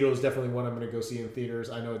excited. Blue Beetle is definitely one I'm going to go see in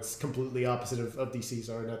theaters. I know it's completely opposite of DC.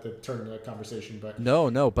 Sorry, not to turn the conversation, but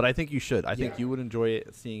no, but I think you should. I think you would enjoy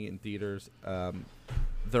it, seeing it in theaters.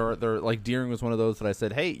 They're like, Deering was one of those that I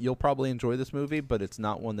said, hey, you'll probably enjoy this movie, but it's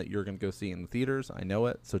not one that you're going to go see in the theaters. I know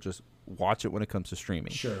it, so just watch it when it comes to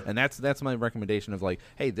streaming. Sure. And that's my recommendation of, like,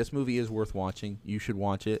 hey, this movie is worth watching. You should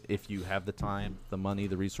watch it if you have the time, the money,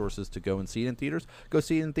 the resources to go and see it in theaters. Go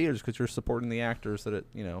see it in theaters, because you're supporting the actors and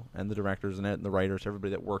the directors and the writers,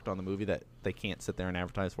 everybody that worked on the movie, that they can't sit there and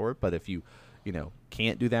advertise for it. But if you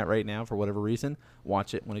can't do that right now for whatever reason,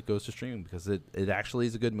 watch it when it goes to streaming, because it actually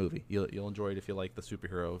is a good movie. You'll enjoy it if you like the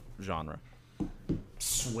superhero genre.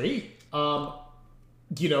 Sweet.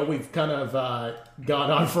 We've kind of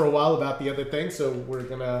gone on for a while about the other thing, so we're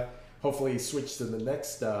gonna hopefully switch to the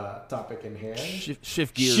next topic in hand.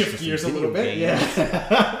 Shift gears. Shift gears a little bit.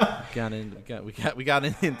 Yeah. we got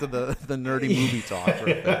into the nerdy movie talk.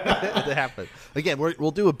 It happened again.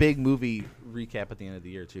 We'll do a big movie recap at the end of the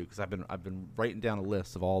year too, because I've been writing down a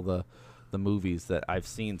list of all the movies that I've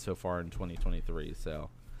seen so far in 2023. So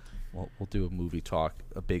we'll do a big movie talk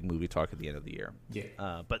at the end of the year.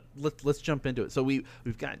 Yeah. But let's jump into it. So we've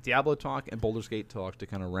got Diablo talk and Baldur's Gate talk to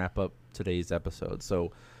kind of wrap up today's episode.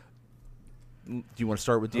 So do you want to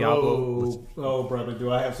start with Diablo? Oh, brother,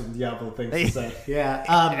 do I have some Diablo things to say?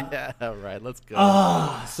 Yeah. All right, let's go.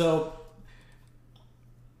 So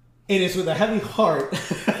it is with a heavy heart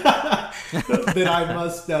that I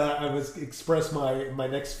must express my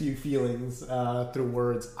next few feelings through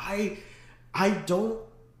words. I don't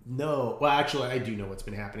know. Well, actually, I do know what's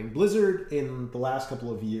been happening. Blizzard in the last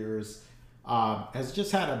couple of years has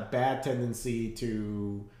just had a bad tendency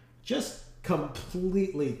to just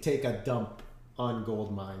completely take a dump on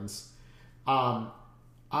gold mines.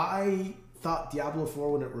 I thought Diablo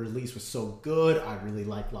 4 when it released was so good. I really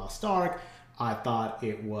liked Lost Ark. I thought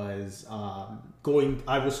it was I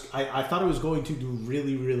thought it was going to do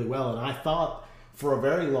really, really well, and I thought for a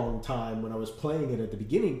very long time when I was playing it at the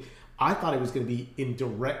beginning, I thought it was going to be in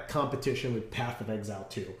direct competition with Path of Exile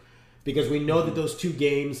 2. Because we know that those two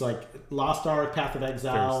games, like Lost Ark, Path of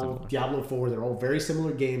Exile, Diablo 4, they're all very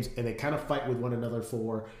similar games, and they kind of fight with one another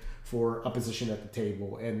for a position at the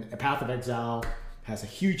table. And Path of Exile has a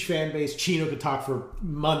huge fan base. Chino could talk for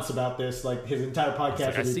months about this. Like, his entire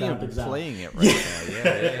podcast I would be see Path him of Exile. playing it right now.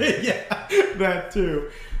 Yeah. Yeah, that too.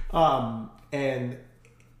 And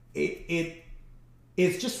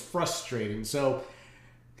it's just frustrating. So,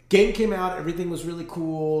 game came out, everything was really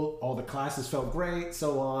cool, all the classes felt great,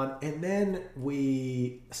 so on, and then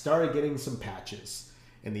we started getting some patches.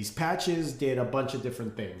 And these patches did a bunch of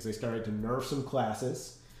different things. They started to nerf some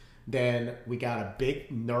classes. Then we got a big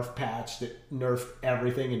nerf patch that nerfed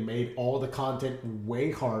everything and made all the content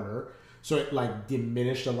way harder. So it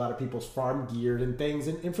diminished a lot of people's farm gear and things.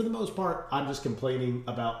 And for the most part, I'm just complaining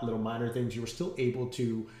about little minor things. You were still able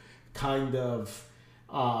to kind of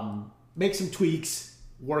make some tweaks,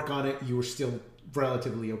 work on it. You were still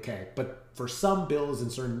relatively okay. But for some builds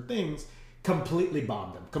and certain things, completely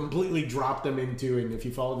bombed them. Completely dropped them into, and if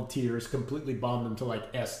you follow the tiers, completely bombed them to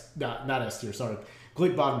not S tier, sorry.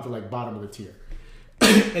 Complete bottom for bottom of the tier.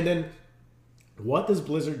 And then what does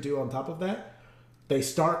Blizzard do on top of that? They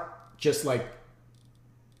start just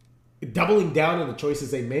doubling down on the choices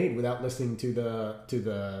they made without listening to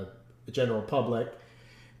the general public.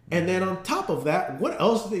 And then on top of that, what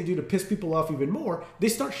else do they do to piss people off even more? They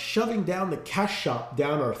start shoving down the cash shop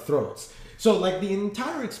down our throats. So like the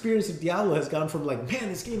entire experience of Diablo has gone from like, man,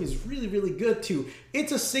 this game is really, really good to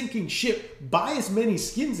it's a sinking ship. Buy as many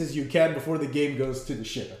skins as you can before the game goes to the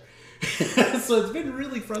shitter. So it's been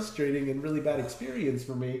really frustrating and really bad experience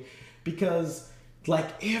for me because like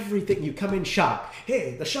everything, you come in shop,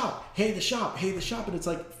 hey, the shop, hey, the shop, hey, the shop. And it's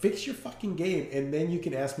like, fix your fucking game and then you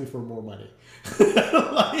can ask me for more money.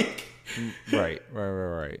 Like... Right.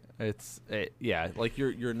 Yeah, like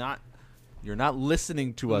you're not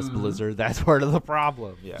listening to us, Blizzard. That's part of the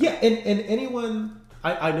problem. Yeah, and anyone,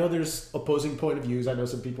 I know there's opposing point of views. I know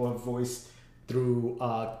some people have voiced through,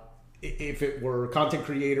 if it were content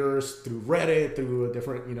creators, through Reddit, through a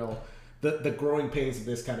different, the growing pains of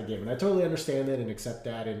this kind of game. And I totally understand that and accept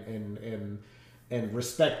that and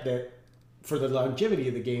respect that for the longevity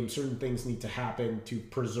of the game, certain things need to happen to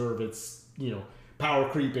preserve its, power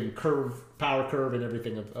creep and power curve and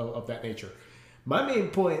everything of that nature. My main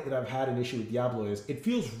point that I've had an issue with Diablo is it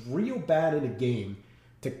feels real bad in a game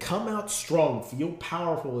to come out strong, feel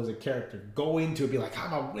powerful as a character, go into it, be like,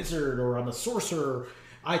 I'm a wizard or I'm a sorcerer,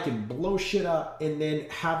 I can blow shit up, and then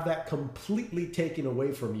have that completely taken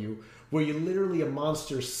away from you, where you literally, a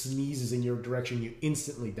monster sneezes in your direction, you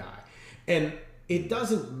instantly die. And it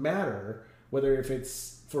doesn't matter whether if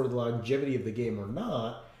it's for the longevity of the game or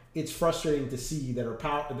not, it's frustrating to see that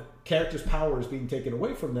the character's power is being taken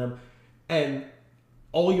away from them, and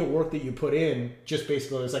all your work that you put in just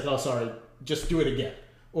basically is like, oh, sorry, just do it again,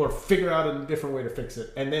 or figure out a different way to fix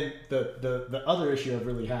it. And then the other issue I've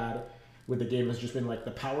really had with the game has just been like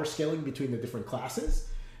the power scaling between the different classes,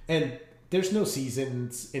 and there's no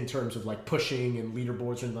seasons in terms of like pushing and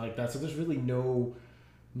leaderboards or anything like that, so there's really no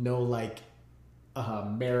like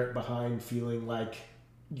merit behind feeling like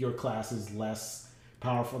your class is less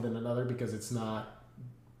powerful than another because it's not,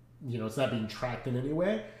 it's not being tracked in any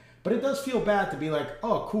way. But it does feel bad to be like,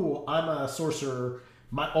 oh, cool, I'm a sorcerer.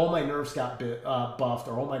 All my nerfs got buffed,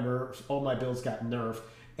 or all my builds got nerfed.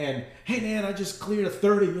 And hey, man, I just cleared a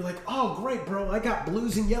 30. You're like, oh, great, bro. I got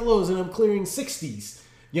blues and yellows, and I'm clearing 60s.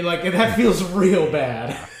 And that feels real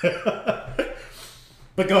bad.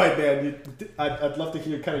 But go ahead, man. I'd love to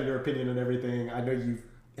hear kind of your opinion on everything. I know you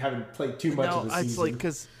haven't played too much of the season. It's like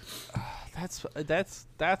because.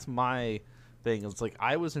 That's my thing. It's like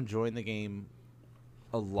I was enjoying the game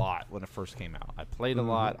a lot when it first came out. I played a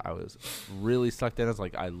lot. I was really sucked in. I was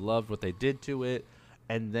like, I loved what they did to it.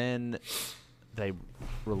 And then they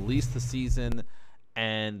released the season,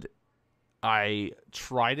 and I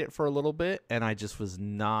tried it for a little bit, and I just was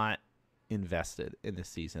not invested in the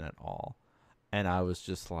season at all. And I was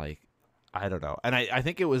just like, I don't know. And I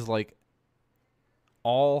think it was like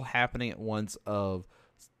all happening at once of,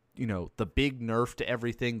 the big nerf to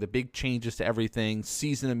everything, the big changes to everything,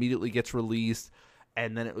 season immediately gets released,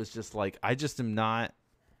 and then it was just like, I just am not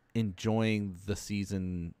enjoying the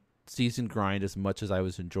season grind as much as I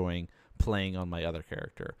was enjoying playing on my other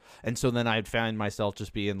character. And so then I'd find myself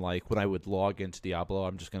just being like, when I would log into Diablo,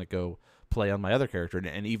 I'm just going to go play on my other character.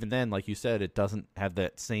 And even then, like you said, it doesn't have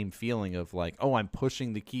that same feeling of like, oh, I'm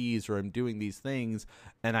pushing the keys or I'm doing these things.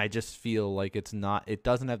 And I just feel like it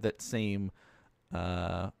doesn't have that same,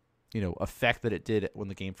 effect that it did when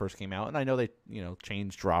the game first came out. And I know they,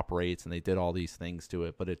 changed drop rates and they did all these things to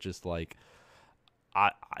it, but it just like,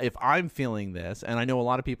 if I'm feeling this, and I know a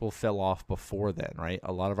lot of people fell off before then, right?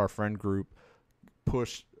 A lot of our friend group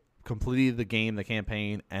completed the game, the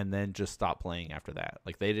campaign, and then just stopped playing after that.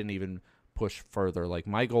 Like they didn't even push further. Like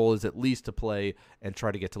my goal is at least to play and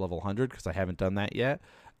try to get to level 100 because I haven't done that yet.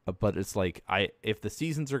 But it's like if the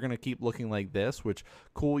seasons are going to keep looking like this, which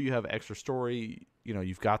cool, you have extra story,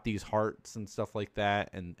 you've got these hearts and stuff like that,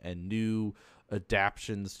 and new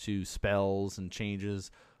adaptions to spells and changes.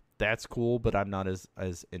 That's cool, but I'm not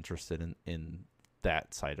as interested in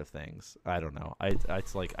that side of things. I don't know.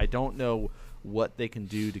 It's like I don't know what they can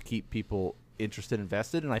do to keep people interested,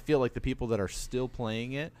 invested, and I feel like the people that are still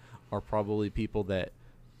playing it are probably people that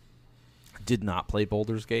did not play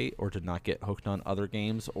Baldurs Gate or did not get hooked on other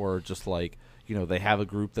games, or just like they have a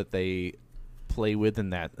group that they play with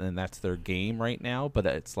and that's their game right now. But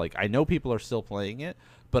it's like I know people are still playing it,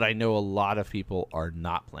 but I know a lot of people are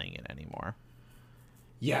not playing it anymore.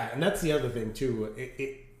 Yeah, and that's the other thing too.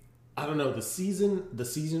 I don't know. The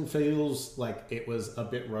season feels like it was a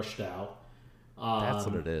bit rushed out. That's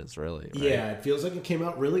what it is, really. Right? Yeah, it feels like it came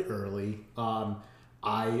out really early.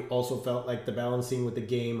 I also felt like the balancing with the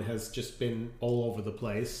game has just been all over the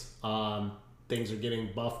place. Things are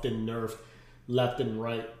getting buffed and nerfed left and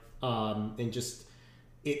right, and just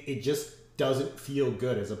it just doesn't feel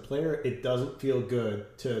good as a player. It doesn't feel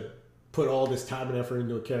good to put all this time and effort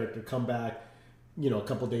into a character, come back, a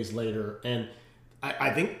couple days later, and I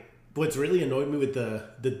think what's really annoyed me with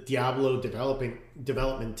the Diablo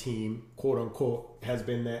development team, quote unquote, has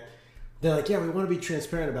been that they're like, yeah, we want to be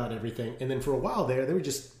transparent about everything, and then for a while there, they were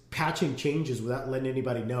just patching changes without letting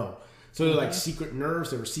anybody know. So they're like secret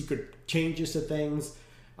nerfs, there were secret changes to things.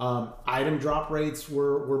 Item drop rates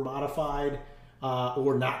were modified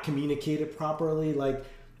or not communicated properly. Like,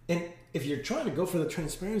 and if you're trying to go for the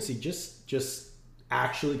transparency, just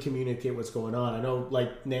actually communicate what's going on. I know,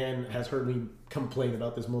 like, Nan has heard me complain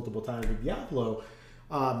about this multiple times with Diablo.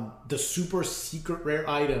 The super secret rare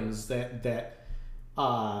items that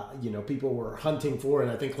people were hunting for,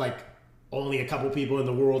 and I think like only a couple people in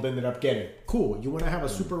the world ended up getting. Cool. You want to have a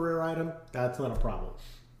super rare item? That's not a problem.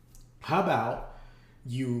 How about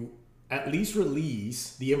you at least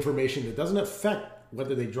release the information that doesn't affect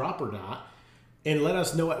whether they drop or not, and let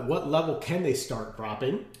us know at what level can they start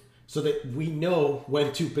dropping, so that we know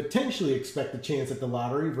when to potentially expect a chance at the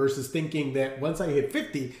lottery versus thinking that once I hit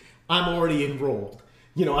 50, I'm already enrolled.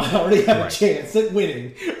 I already have a chance at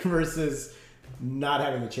winning versus not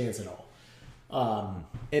having a chance at all.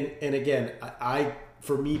 And again, I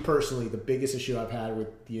for me personally, the biggest issue I've had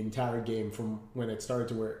with the entire game from when it started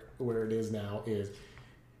to where it is now is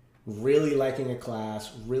really liking a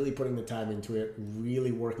class, really putting the time into it,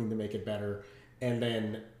 really working to make it better, and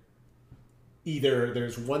then either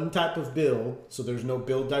there's one type of build, so there's no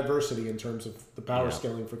build diversity in terms of the power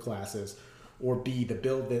scaling for classes, or B, the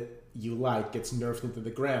build that you like gets nerfed into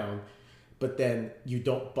the ground, but then you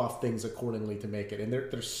don't buff things accordingly to make it. And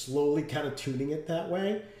they're slowly kind of tuning it that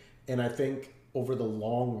way, and I think over the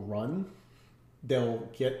long run, they'll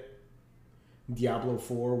get Diablo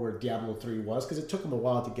 4 where Diablo 3 was, because it took them a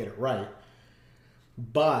while to get it right.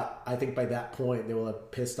 But I think by that point, they will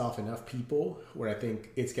have pissed off enough people where I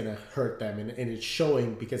think it's going to hurt them. And it's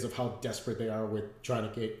showing because of how desperate they are with trying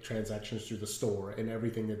to get transactions through the store and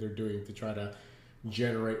everything that they're doing to try to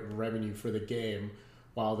generate revenue for the game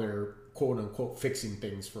while they're quote-unquote fixing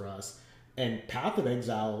things for us. And Path of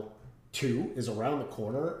Exile 2 is around the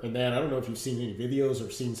corner. And then I don't know if you've seen any videos or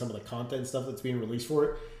seen some of the content stuff that's being released for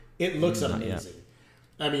it. It looks amazing.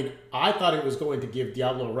 I mean, I thought it was going to give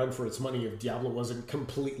Diablo a run for its money if Diablo wasn't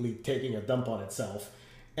completely taking a dump on itself.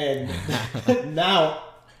 And now,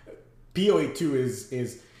 PoE 2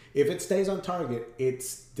 is if it stays on target, it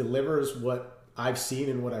delivers what I've seen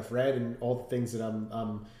and what I've read and all the things that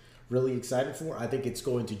I'm really excited for. I think it's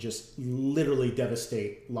going to just literally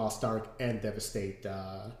devastate Lost Ark and devastate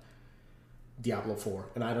Diablo 4.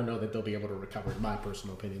 And I don't know that they'll be able to recover, in my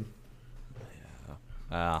personal opinion.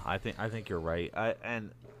 I think you're right. I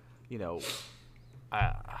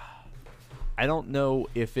don't know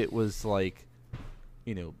if it was like,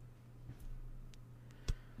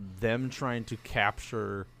 them trying to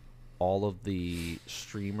capture all of the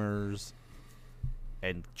streamers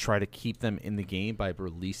and try to keep them in the game by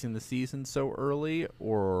releasing the season so early,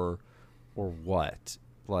 or what?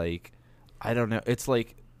 Like, I don't know. It's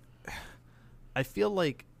like, I feel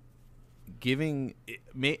like giving,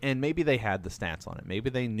 and maybe they had the stats on it. Maybe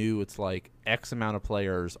they knew it's like X amount of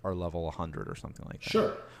players are level 100 or something like that.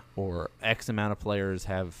 Sure. Or X amount of players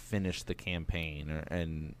have finished the campaign,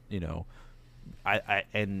 and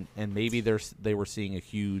and maybe they were seeing a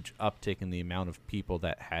huge uptick in the amount of people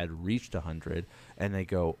that had reached 100, and they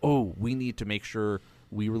go, oh, we need to make sure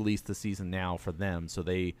we release the season now for them so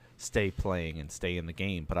they stay playing and stay in the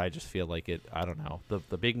game. But I just feel like I don't know,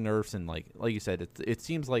 the big nerfs, and like you said, it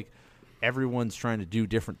seems like everyone's trying to do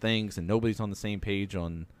different things and nobody's on the same page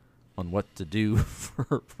on what to do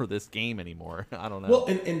for this game anymore. I don't know. Well,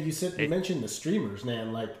 and you mentioned the streamers,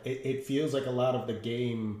 man. Like, it feels like a lot of the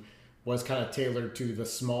game was kind of tailored to the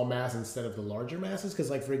small mass instead of the larger masses. Because,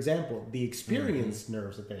 like, for example, the experience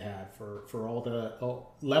nerves that they had for all the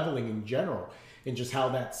leveling in general and just how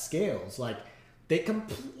that scales, like, they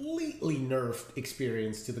completely nerfed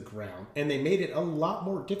experience to the ground, and they made it a lot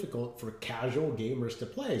more difficult for casual gamers to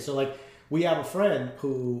play. So, like, we have a friend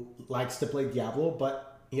who likes to play Diablo,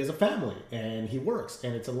 but he has a family and he works,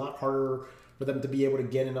 and it's a lot harder for them to be able to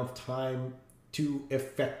get enough time to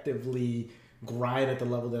effectively grind at the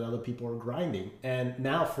level that other people are grinding. And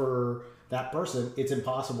now for that person, it's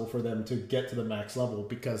impossible for them to get to the max level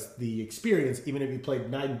because the experience, even if you played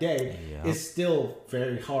 9 day, is still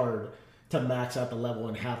very hard to max out the level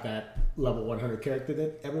and have that level 100 character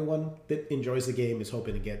that everyone that enjoys the game is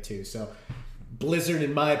hoping to get to. So Blizzard,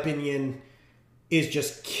 in my opinion, is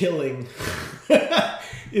just killing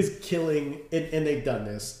and they've done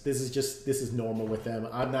this. This is normal with them.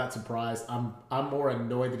 I'm not surprised. I'm more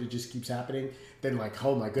annoyed that it just keeps happening than like,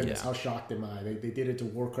 oh my goodness, how shocked am I? They did it to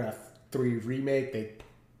Warcraft 3 remake. They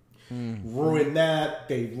ruined that.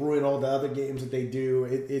 They ruined all the other games that they do.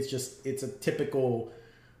 It's a typical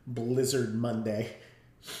Blizzard Monday.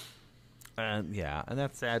 And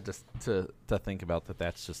that's sad to think about that.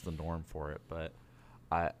 That's just the norm for it. But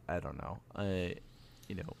I don't know.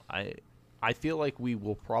 I feel like we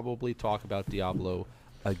will probably talk about Diablo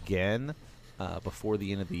again before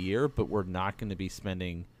the end of the year, but we're not going to be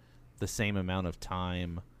spending the same amount of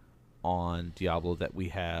time on Diablo that we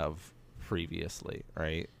have previously,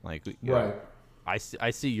 right? Like, right. I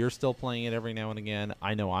see you're still playing it every now and again.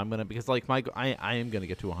 I know I'm gonna, because like I am gonna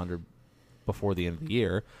get to 100 before the end of the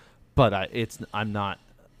year, but I'm not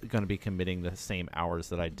gonna be committing the same hours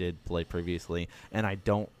that I did play previously, and I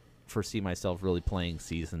don't foresee myself really playing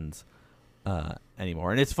seasons anymore.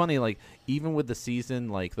 And it's funny, like, even with the season,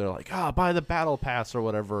 like, they're like, buy the battle pass or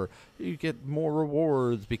whatever, you get more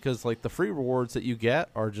rewards, because like the free rewards that you get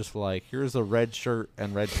are just like, here's a red shirt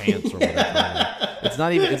and red pants or whatever. It's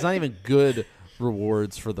not even good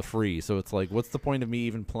rewards for the free. So it's like, what's the point of me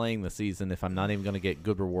even playing the season if I'm not even going to get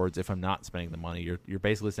good rewards if I'm not spending the money? You're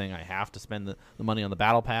basically saying I have to spend the money on the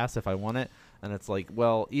battle pass if I want it. And it's like,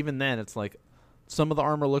 well, even then, it's like, some of the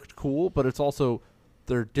armor looked cool, but it's also,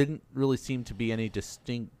 there didn't really seem to be any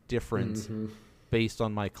distinct difference based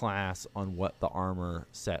on my class on what the armor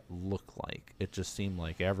set looked like. It just seemed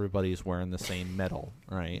like everybody's wearing the same metal,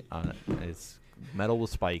 right? It's metal with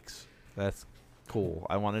spikes. That's cool.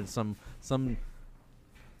 I wanted some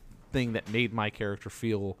thing that made my character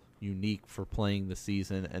feel unique for playing the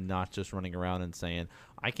season, and not just running around and saying,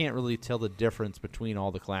 I can't really tell the difference between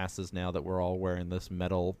all the classes now that we're all wearing this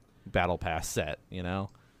metal battle pass set, you know?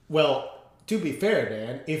 Well, to be fair,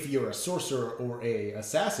 Dan, if you're a sorcerer or a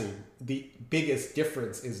assassin, the biggest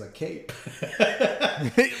difference is a cape.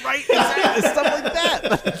 Right? Exactly. Stuff like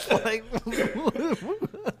that. It's like,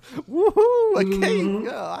 woohoo, a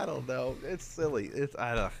cape. Oh, I don't know. It's silly.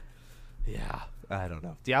 I don't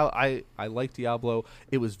know. I like Diablo.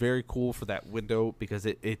 It was very cool for that window, because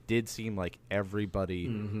it did seem like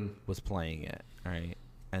everybody was playing it, right?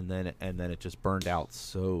 And then it just burned out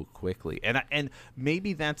so quickly. And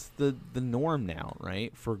maybe that's the norm now,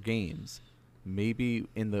 right? For games. Maybe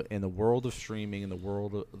in the world of streaming, in the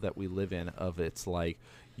world that we live in, of it's like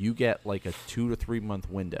you get like a 2 to 3 month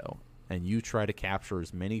window, and you try to capture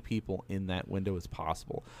as many people in that window as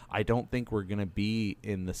possible. I don't think we're going to be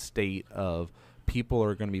in the state of people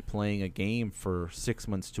are going to be playing a game for 6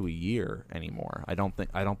 months to a year anymore. I don't think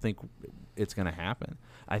it's going to happen.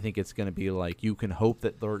 I think it's going to be like, you can hope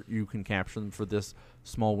that you can capture them for this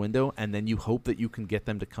small window, and then you hope that you can get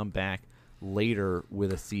them to come back later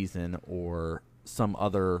with a season or some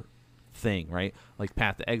other thing, right? Like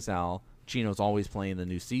Path to Exile, Chino's always playing the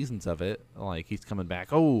new seasons of it. Like, he's coming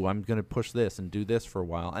back, I'm going to push this and do this for a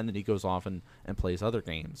while, and then he goes off and plays other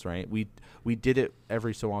games, right? We did it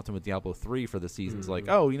every so often with Diablo 3 for the seasons, like,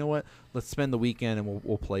 you know what? Let's spend the weekend and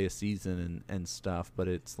we'll play a season and stuff, but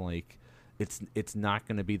it's like, it's not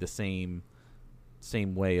going to be the same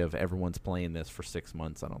way of everyone's playing this for 6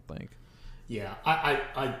 months, I don't think. Yeah,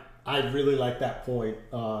 I really like that point,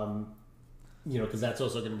 because that's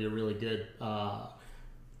also going to be a really good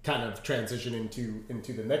kind of transition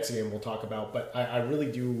into the next game we'll talk about. But I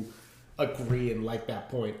really do agree and like that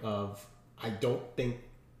point of, I don't think,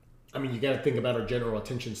 you got to think about our general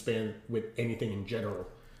attention span with anything in general.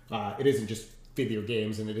 It isn't just video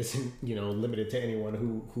games, and it isn't, limited to anyone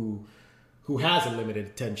who has a limited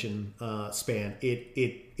attention span.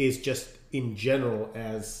 It is just, in general,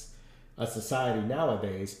 as a society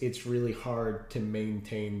nowadays, it's really hard to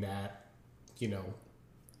maintain that,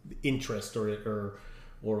 interest or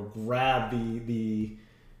grab the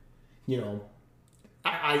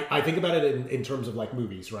I think about it in terms of like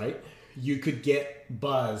movies, right? You could get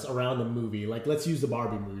buzz around the movie. Like, let's use the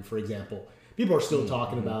Barbie movie, for example. People are still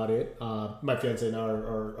talking about it. My fiance and I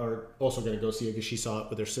are also going to go see it because she saw it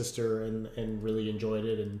with her sister and really enjoyed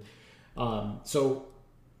it. And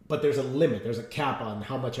but there's a limit. There's a cap on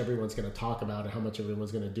how much everyone's going to talk about it, how much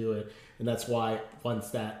everyone's going to do it. And that's why once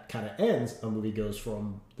that kind of ends, a movie goes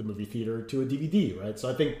from the movie theater to a DVD, right? So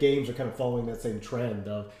I think games are kind of following that same trend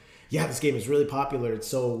of, this game is really popular. It's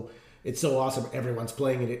so awesome. Everyone's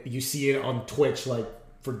playing it. You see it on Twitch, like,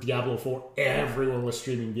 for Diablo 4, everyone was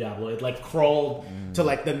streaming Diablo. It like crawled to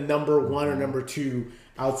like the number 1 or number 2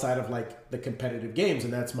 outside of like the competitive games.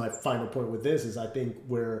 And that's my final point with this, is I think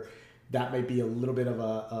where that may be a little bit of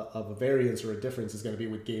a variance or a difference is going to be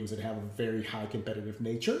with games that have a very high competitive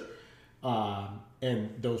nature.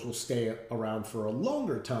 And those will stay around for a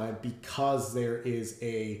longer time because there is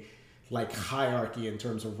a like hierarchy in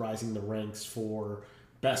terms of rising the ranks for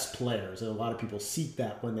best players, and a lot of people seek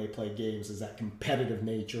that when they play games, is that competitive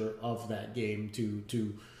nature of that game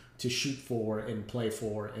to shoot for and play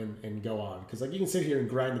for and go on. Because like, you can sit here and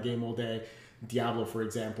grind the game all day, Diablo, for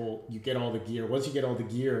example, you get all the gear. Once you get all the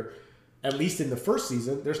gear, at least in the first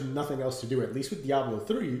season, there's nothing else to do. At least with Diablo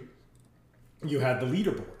 3, you had the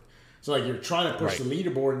leaderboard. So like you're trying to push the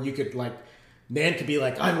leaderboard, and you could like, Nan could be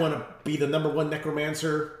like, I want to be the number one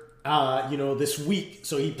necromancer, this week.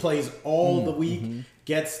 So he plays all the week,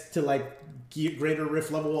 gets to like greater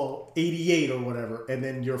rift level 88 or whatever, and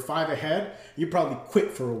then you're 5 ahead. You probably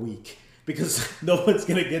quit for a week because no one's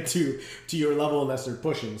gonna get to your level unless they're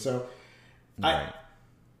pushing. So I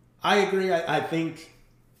agree. I think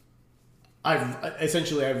I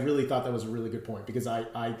really thought that was a really good point, because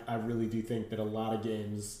I really do think that a lot of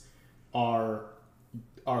games are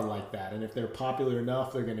like that, and if they're popular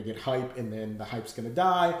enough, they're gonna get hype, and then the hype's gonna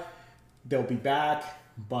die. They'll be back,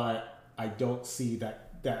 but I don't see that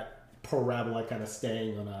parabola kind of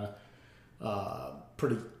staying on a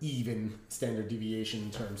pretty even standard deviation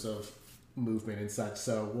in terms of movement and such.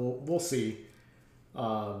 So we'll see.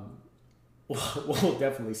 We'll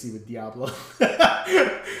definitely see with Diablo.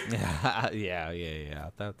 Yeah.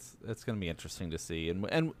 That's going to be interesting to see.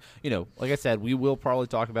 And like I said, we will probably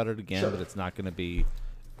talk about it again, but it's not going to be,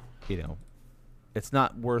 it's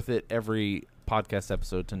not worth it every podcast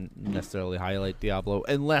episode to necessarily highlight Diablo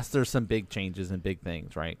unless there's some big changes and big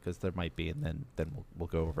things, right? Because there might be, and then we'll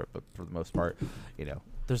go over it. But for the most part,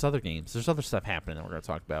 there's other games, there's other stuff happening that we're going to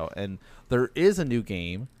talk about, and there is a new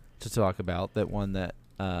game to talk about, that one that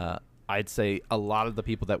I'd say a lot of the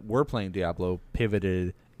people that were playing Diablo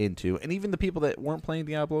pivoted into, and even the people that weren't playing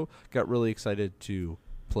Diablo got really excited to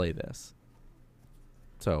play this.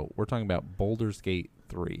 So we're talking about Baldurs Gate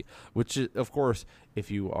 3, which is, of course,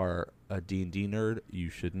 if you are a D&D nerd, you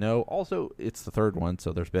should know. Also, it's the third one,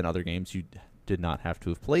 so there's been other games. You did not have to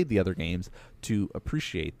have played the other games to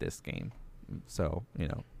appreciate this game. So,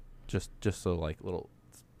 just so like little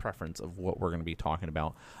preference of what we're going to be talking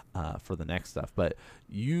about for the next stuff. But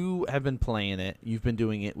you have been playing it. You've been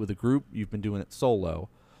doing it with a group. You've been doing it solo.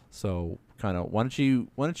 So kind of why don't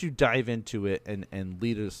you dive into it and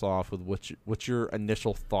lead us off with what your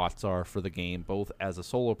initial thoughts are for the game, both as a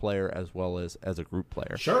solo player as well as a group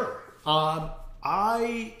player. Sure.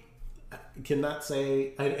 I cannot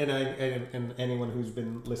say, and anyone who's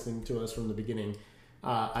been listening to us from the beginning,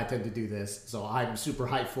 I tend to do this, so I'm super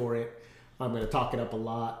hyped for it. I'm going to talk it up a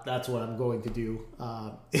lot. That's what I'm going to do.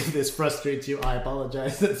 If this frustrates you, I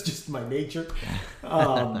apologize. That's just my nature.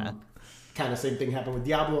 Kind of same thing happened with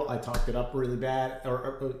Diablo. I talked it up really bad,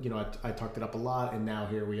 I talked it up a lot, and now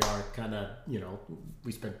here we are kind of,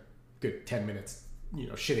 we spent good 10 minutes,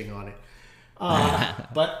 shitting on it.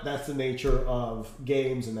 But that's the nature of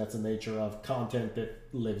games, and that's the nature of content that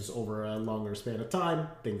lives over a longer span of time.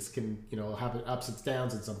 Things can, have ups and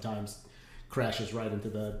downs, and sometimes crashes right into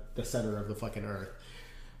the center of the fucking earth.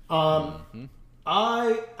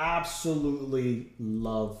 I absolutely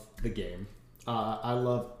love the game. I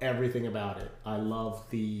love everything about it. I love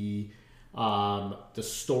the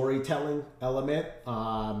storytelling element.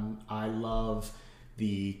 I love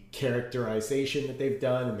the characterization that they've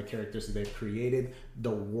done and the characters that they've created.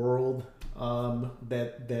 The world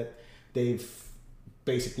that they've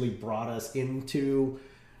basically brought us into.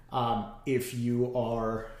 If you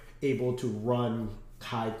are able to run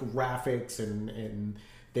high graphics and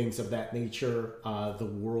things of that nature, the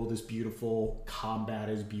world is beautiful. Combat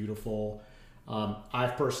is beautiful. I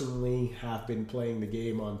personally have been playing the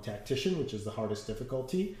game on Tactician, which is the hardest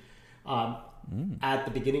difficulty. At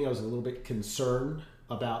the beginning, I was a little bit concerned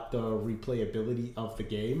about the replayability of the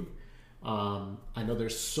game. I know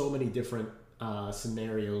there's so many different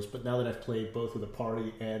scenarios, but now that I've played both with a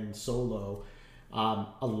party and solo,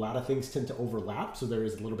 a lot of things tend to overlap, so there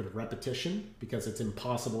is a little bit of repetition because it's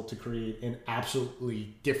impossible to create an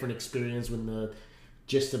absolutely different experience when the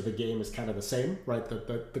gist of the game is kind of the same, right?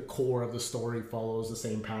 The core of the story follows the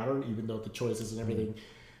same pattern, even though the choices and everything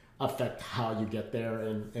affect how you get there,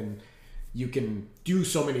 and you can do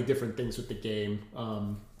so many different things with the game.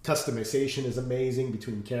 Customization is amazing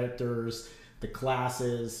between characters, the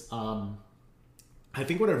classes. I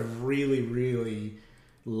think what I've really, really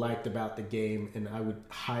liked about the game, and I would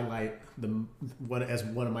highlight as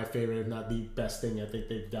one of my favorite, if not the best thing I think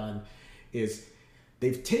they've done, is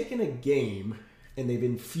they've taken a game and they've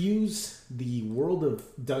infused the world of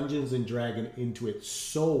Dungeons and Dragons into it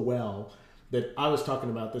so well that I was talking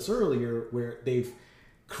about this earlier, where they've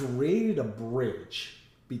created a bridge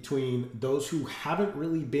between those who haven't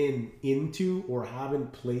really been into or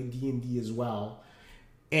haven't played D&D as well,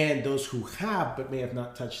 and those who have but may have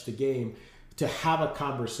not touched the game, to have a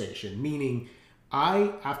conversation. Meaning,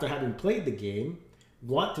 I, after having played the game,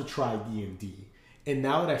 want to try D&D. And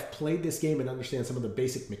now that I've played this game and understand some of the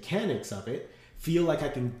basic mechanics of it, feel like I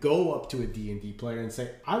can go up to a D&D player and say,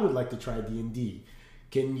 I would like to try D&D.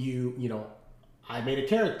 Can you, I made a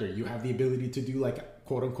character. You have the ability to do like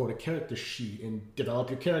quote unquote a character sheet and develop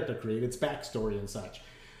your character, create its backstory and such.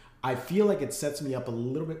 I feel like it sets me up a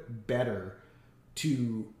little bit better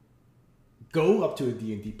to go up to a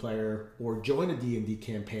D&D player or join a D&D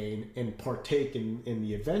campaign and partake in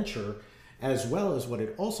the adventure, as well as what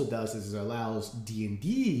it also does is it allows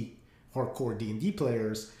D&D, hardcore D&D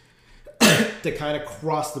players to kind of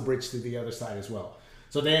cross the bridge to the other side as well.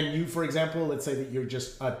 So then you, for example, let's say that you're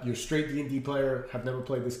just you're a straight D&D player, have never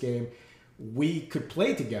played this game. We could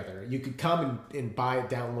play together. You could come and buy it,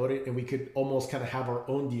 download it, and we could almost kind of have our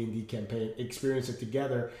own D&D campaign, experience it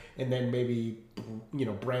together, and then maybe,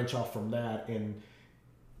 branch off from that. And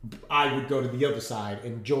I would go to the other side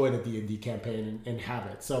and join a D&D campaign and have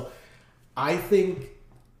it. So I think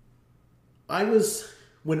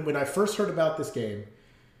when I first heard about this game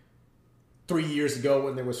 3 years ago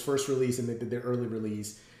when it was first released and they did their early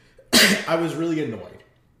release, I was really annoyed.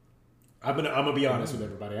 I'm gonna be honest with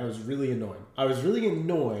everybody. I was really annoyed. I was really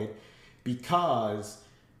annoyed because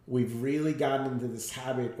we've really gotten into this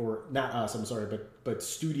habit, or not us, I'm sorry, but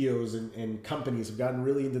studios and companies have gotten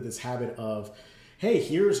really into this habit of, hey,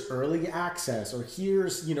 here's early access, or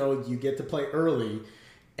here's, you get to play early,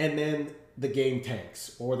 and then the game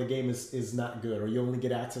tanks, or the game is not good, or you only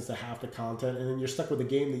get access to half the content, and then you're stuck with a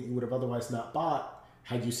game that you would have otherwise not bought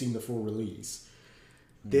had you seen the full release.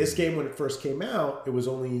 This game, when it first came out,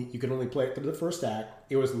 you could only play it through the first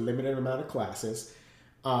act. It was a limited amount of classes.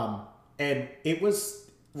 And it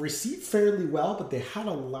was received fairly well, but they had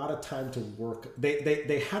a lot of time to work.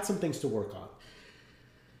 They had some things to work on.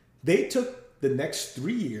 They took the next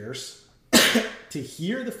 3 years to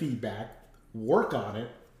hear the feedback, work on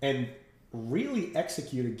it, and really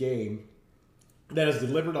execute a game that is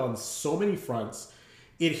delivered on so many fronts.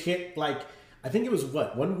 It hit I think it was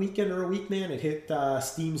one weekend or a week, man. It hit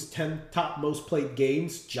Steam's 10 top most played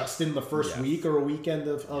games just in the first week or a weekend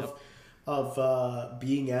of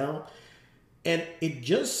being out. And it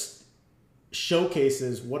just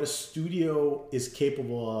showcases what a studio is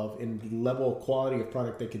capable of in the level of quality of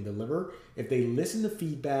product they can deliver if they listen to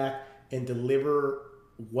feedback and deliver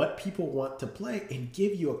what people want to play and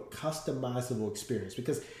give you a customizable experience.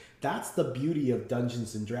 Because that's the beauty of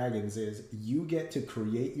Dungeons and Dragons, is you get to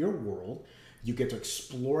create your world. You get to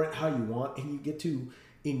explore it how you want, and you get to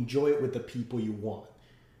enjoy it with the people you want.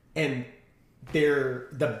 And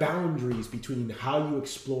the boundaries between how you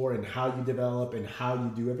explore and how you develop and how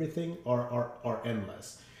you do everything are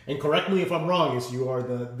endless. And correct me if I'm wrong, as you are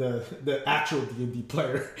the actual D&D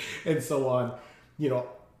player and so on.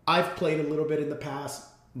 I've played a little bit in the past,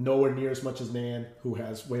 nowhere near as much as Nan, who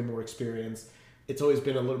has way more experience. It's always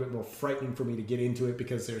been a little bit more frightening for me to get into it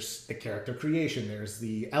because there's the character creation, there's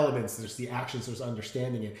the elements, there's the actions, there's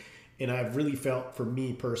understanding it. And I've really felt, for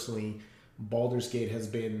me personally, Baldur's Gate has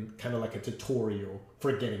been kind of like a tutorial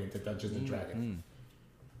for getting into Dungeons and Dragons.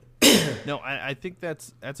 No, I think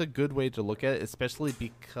that's a good way to look at it, especially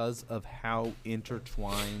because of how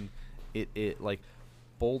intertwined it like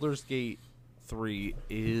Baldur's Gate 3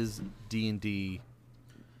 is D&D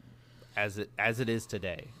as it is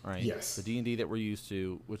today, right? Yes. The D&D that we're used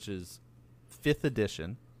to, which is 5th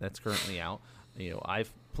edition, that's currently out.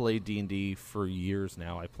 I've played D&D for years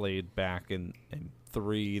now. I played back in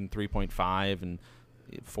 3 and 3.5 and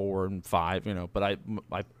 4 and 5, but I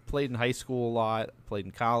played in high school a lot, played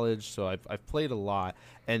in college, so I've played a lot,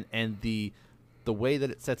 and the way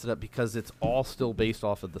that it sets it up, because it's all still based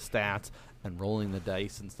off of the stats and rolling the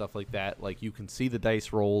dice and stuff like that, like you can see the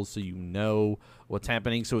dice rolls, so you know what's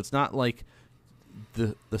happening. So it's not like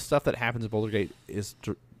the stuff that happens in Baldur's Gate is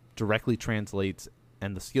directly translates,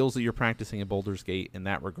 and the skills that you're practicing in Baldur's Gate in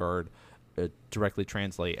that regard directly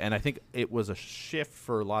translate. And I think it was a shift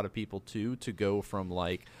for a lot of people too, to go from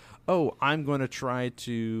like, oh, I'm going to try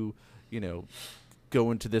to go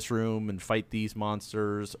into this room and fight these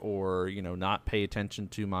monsters, or not pay attention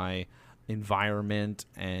to my environment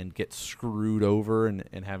and get screwed over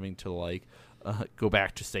and having to go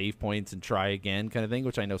back to save points and try again, kind of thing,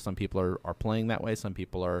 which I know some people are playing that way. Some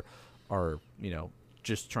people are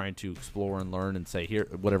just trying to explore and learn and say, here,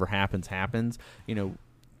 whatever happens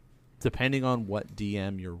depending on what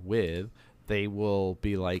DM you're with, they will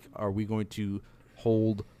be like, are we going to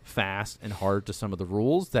hold fast and hard to some of the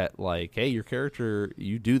rules that, like, hey, your character,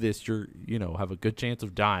 you do this, you're have a good chance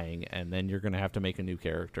of dying, and then you're going to have to make a new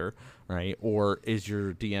character, right? Or is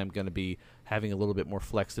your DM going to be having a little bit more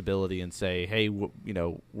flexibility and say, hey,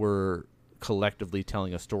 we're collectively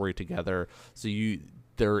telling a story together, so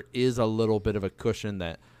there is a little bit of a cushion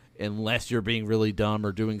that unless you're being really dumb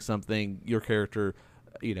or doing something, your character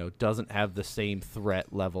doesn't have the same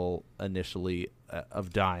threat level initially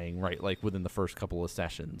of dying, right? Like within the first couple of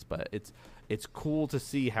sessions. But it's cool to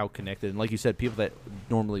see how connected. And like you said, people that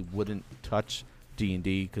normally wouldn't touch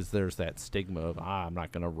D&D because there's that stigma of I'm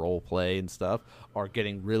not going to role play and stuff, are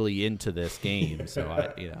getting really into this game.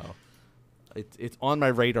 So it's on my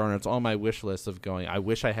radar and it's on my wish list of going. I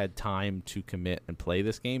wish I had time to commit and play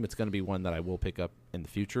this game. It's going to be one that I will pick up in the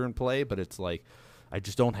future and play, but it's like I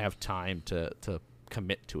just don't have time to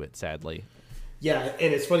commit to it, sadly. Yeah,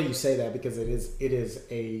 and it's funny you say that because it is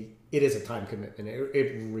a time commitment.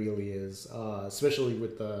 It really is, especially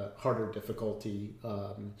with the harder difficulty,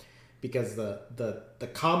 because the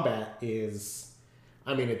combat is,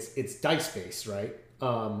 it's dice based, right?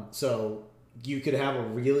 So you could have a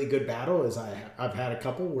really good battle, as I've had a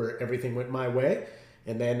couple where everything went my way,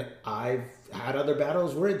 and then I've had other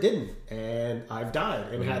battles where it didn't, and I've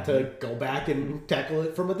died and had to go back and tackle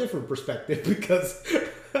it from a different perspective because,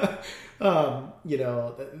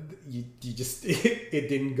 you just it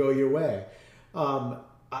didn't go your way.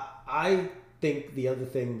 I think the other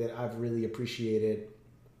thing that I've really appreciated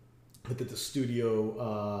that the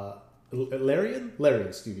studio,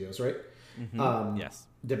 Larian Studios, right? Yes.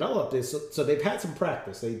 Developed is so they've had some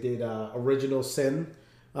practice. They did Original Sin,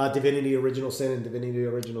 Divinity Original Sin, and Divinity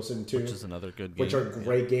Original Sin 2, which is another good game. Which are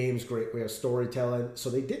great games, great way of storytelling.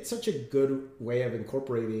 So they did such a good way of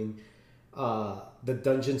incorporating the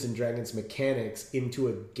Dungeons and Dragons mechanics into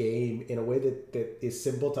a game in a way that is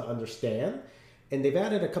simple to understand. And they've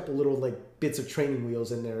added a couple little bits of training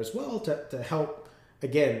wheels in there as well to help,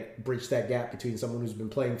 again, bridge that gap between someone who's been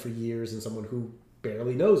playing for years and someone who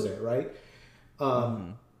barely knows it, right?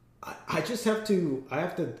 I just have to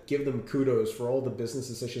give them kudos for all the business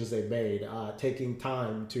decisions they've made, taking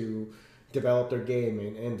time to develop their game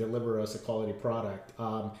and deliver us a quality product.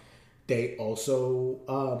 They also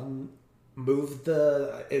moved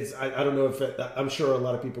I don't know if I'm sure a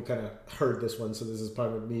lot of people kind of heard this one, so this is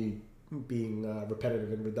probably me being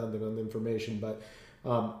repetitive and redundant on the information. But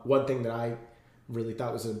one thing that I really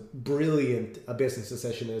thought was a brilliant business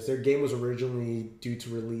decision is their game was originally due to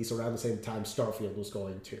release around the same time Starfield was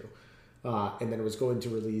going to. And then it was going to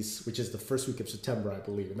release, which is the first week of September, I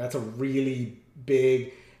believe. And that's a really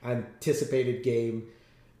big, anticipated game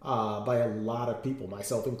by a lot of people,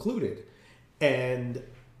 myself included. And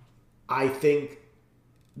I think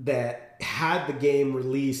that had the game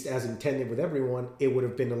released as intended with everyone, it would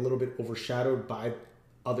have been a little bit overshadowed by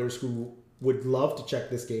others who would love to check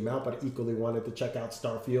this game out, but equally wanted to check out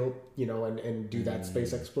Starfield, and do that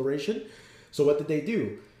space exploration. So what did they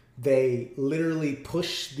do? They literally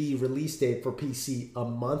pushed the release date for PC a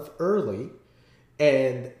month early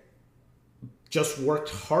and just worked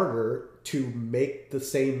harder to make the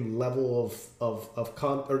same level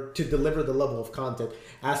or to deliver the level of content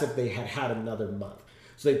as if they had another month.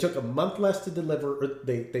 So they took a month less to deliver, or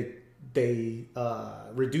they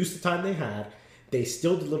reduced the time they had. They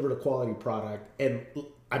still delivered a quality product, and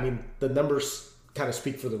the numbers kind of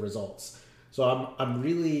speak for the results. So I'm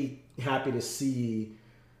really happy to see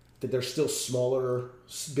that there's still smaller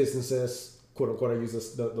businesses, quote unquote. I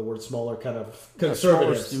use the word smaller, kind of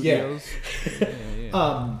conservatives, studios.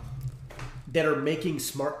 that are making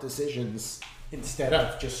smart decisions instead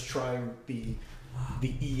of just trying the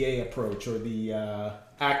EA approach or the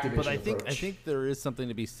Activision but I approach. think there is something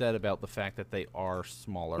to be said about the fact that they are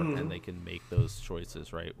smaller and they can make those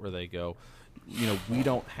choices, right? Where they go, we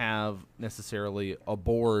don't have necessarily a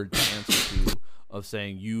board to answer to of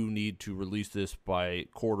saying you need to release this by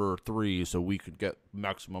Q3 so we could get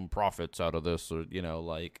maximum profits out of this, or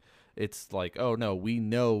it's like, oh no, we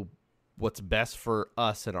know what's best for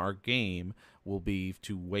us and our game will be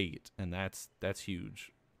to wait, and that's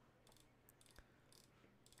huge.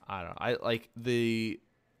 I don't know. I like the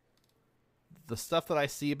stuff that I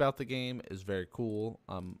see about the game is very cool.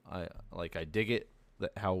 I dig it,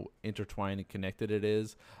 that how intertwined and connected it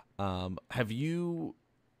is. Have you,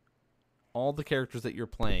 all the characters that you're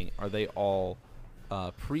playing, are they all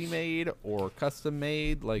pre-made or custom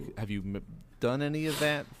made? Like, have you done any of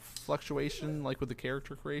that fluctuation, like with the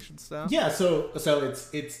character creation stuff? Yeah, so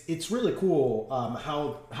it's really cool.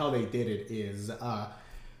 How they did it is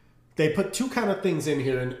they put two kind of things in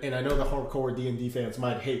here, and I know the hardcore D&D fans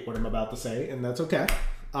might hate what I'm about to say, and that's okay.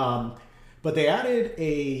 But they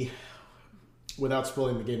added without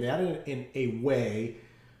spoiling the game, they added in a way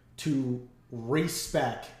to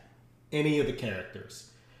respec any of the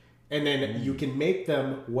characters. And then you can make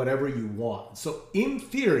them whatever you want. So in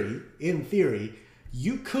theory,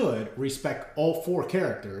 you could respec all 4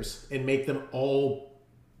 characters and make them all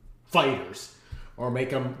fighters. Or make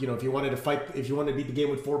them, if you wanted to beat the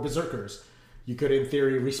game with 4 berserkers, you could, in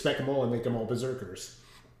theory, respec them all and make them all berserkers.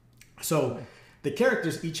 So the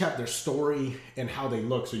characters each have their story and how they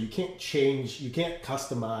look. So you can't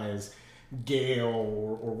customize Gale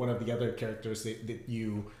or one of the other characters that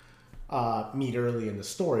you meet early in the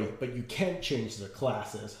story, but you can change their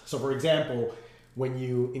classes. So for example, when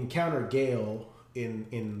you encounter Gale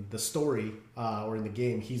in the story or in the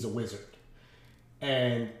game, he's a wizard.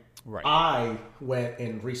 And I went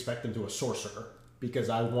and respec'd him to a sorcerer because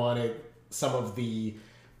I wanted some of the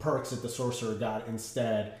perks that the sorcerer got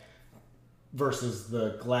instead versus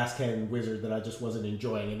the glass cannon wizard that I just wasn't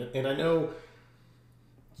enjoying. And I know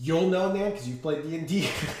you'll know, man, because you've played D&D.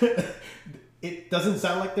 It doesn't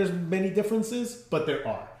sound like there's many differences, but there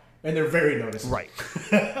are. And they're very noticeable. Right.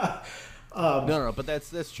 No, but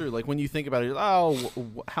that's true. Like when you think about it,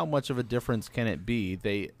 how much of a difference can it be?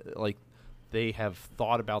 They have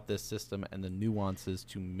thought about this system and the nuances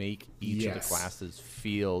to make each of the classes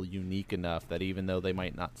feel unique enough that even though they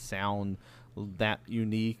might not sound that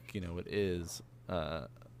unique, it is,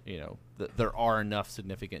 there are enough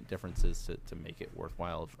significant differences to make it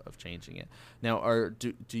worthwhile of changing it. Now,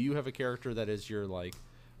 do you have a character that is your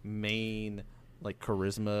main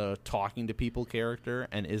charisma talking to people character,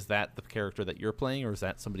 and is that the character that you're playing, or is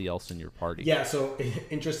that somebody else in your party? Yeah, so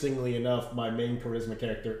interestingly enough, my main charisma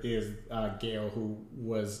character is Gale, who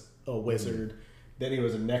was a wizard. Then he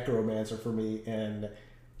was a necromancer for me, and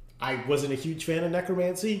I wasn't a huge fan of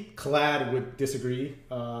necromancy. Clad would disagree.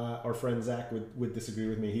 Our friend Zach would disagree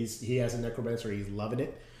with me. He has a necromancer. He's loving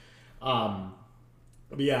it.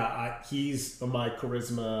 But yeah, he's my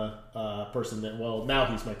charisma person. Now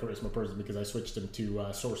he's my charisma person because I switched him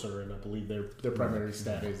to sorcerer, and I believe their primary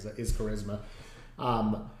stat is charisma.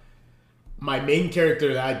 My main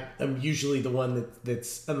character, I'm usually the one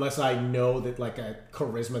that's unless I know that a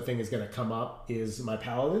charisma thing is going to come up, is my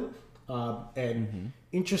paladin.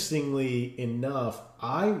 Interestingly enough,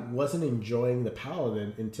 I wasn't enjoying the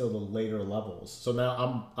paladin until the later levels. So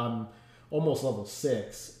now I'm almost level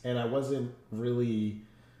 6, and I wasn't really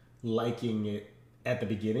liking it at the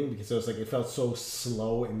beginning because it felt so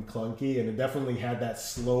slow and clunky, and it definitely had that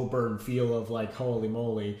slow burn feel of holy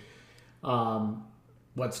moly,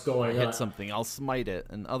 what's going on? Hit something, I'll smite it,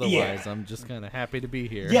 and otherwise I'm just kind of happy to be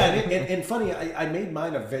here. Yeah, and funny, I made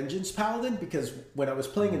mine a vengeance paladin because when I was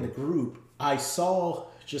playing in the group, I saw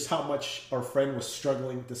just how much our friend was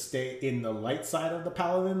struggling to stay in the light side of the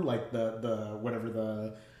paladin,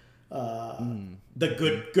 the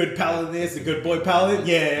good paladin is, the good boy paladin.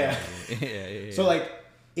 Yeah. So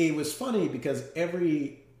it was funny because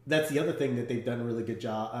that's the other thing that they've done a good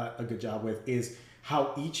job with is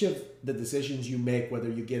how each of the decisions you make, whether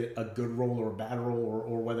you get a good roll or a bad roll,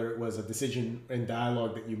 or whether it was a decision in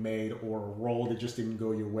dialogue that you made or a roll that just didn't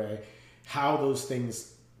go your way, how those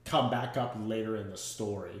things come back up later in the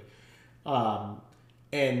story.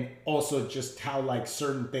 And also just how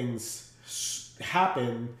certain things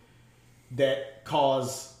happen that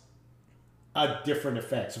cause a different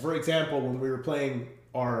effect. So for example, when we were playing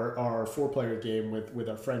our 4-player game with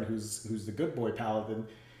our friend who's the good boy paladin,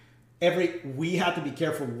 we had to be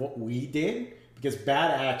careful what we did because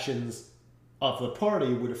bad actions of the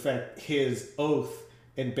party would affect his oath,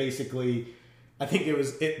 and basically I think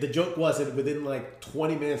the joke was that within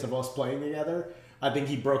 20 minutes of us playing together, I think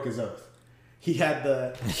he broke his oath. He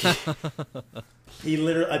had he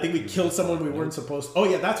literally, I think we killed someone we weren't supposed to. Oh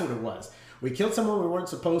yeah, that's what it was. We killed someone we weren't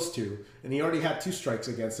supposed to, and he already had 2 strikes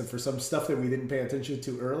against him for some stuff that we didn't pay attention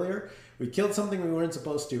to earlier. We killed something we weren't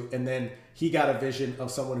supposed to, and then he got a vision of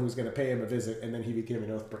someone who was going to pay him a visit, and then he became an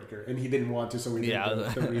oathbreaker, and he didn't want to, so we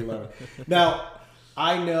didn't to reload. Now,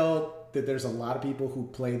 I know that there's a lot of people who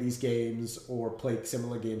play these games or play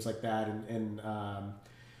similar games like that, and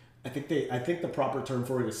I think the proper term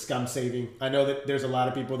for it is scum saving. I know that there's a lot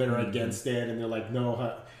of people that are against it, and they're like,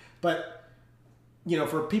 no, but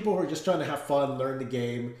for people who are just trying to have fun, learn the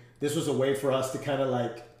game, this was a way for us to kind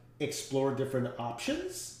of explore different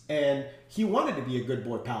options. And he wanted to be a good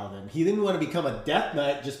boy paladin. He didn't want to become a death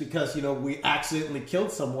knight just because we accidentally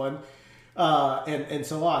killed someone, and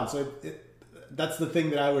so on. So that's the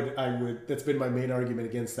thing that I would. That's been my main argument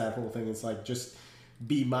against that whole thing. It's just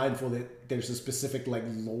be mindful that there's a specific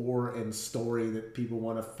lore and story that people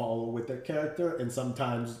want to follow with their character, and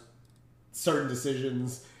sometimes certain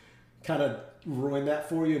decisions kind of ruin that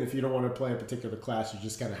for you. And if you don't want to play a particular class, you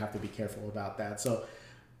just kind of have to be careful about that. So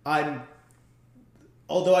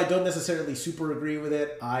although I don't necessarily super agree with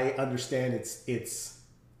it, I understand its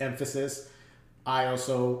emphasis. I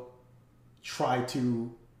also try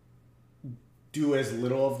to do as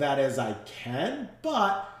little of that as I can,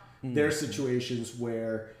 but there are situations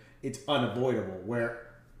where it's unavoidable, where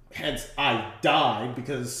hence I died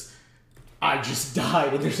because I just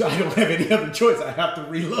died, and I don't have any other choice. I have to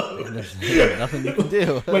reload. There's nothing you can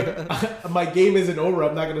do. My game isn't over.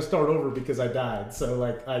 I'm not going to start over because I died. So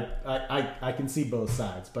like I can see both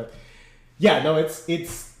sides. But yeah, no,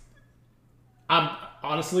 it's. I'm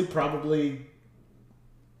honestly probably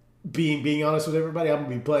being honest with everybody. I'm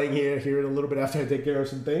gonna be playing here in a little bit after I take care of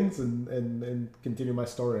some things and continue my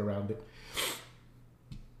story around it.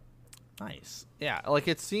 Nice. Yeah, like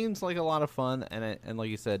it seems like a lot of fun, and like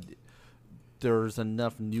you said, there's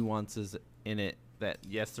enough nuances in it that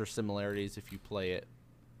yes, there's similarities if you play it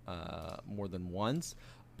more than once,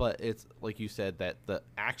 but it's like you said that the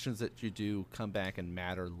actions that you do come back and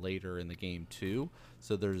matter later in the game too.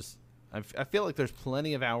 So I feel like there's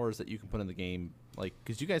plenty of hours that you can put in the game, like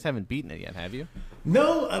because you guys haven't beaten it yet, have you?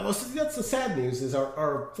 No, that's the sad news is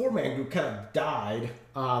our 4-man group kind of died.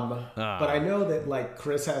 But I know that like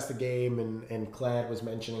Chris has the game and Clad was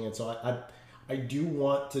mentioning it, so I do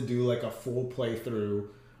want to do like a full playthrough,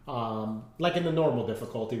 like in the normal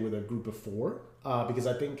difficulty with a group of 4, because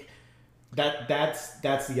I think that's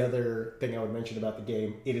the other thing I would mention about the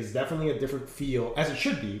game. It is definitely a different feel, as it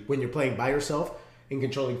should be, when you're playing by yourself and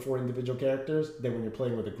controlling 4 individual characters than when you're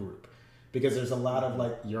playing with a group. Because there's a lot of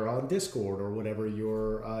like, you're on Discord or whatever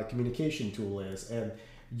your communication tool is, and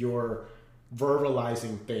you're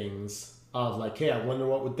verbalizing things of like, hey, I wonder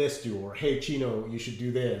what would this do? Or hey, Chino, you should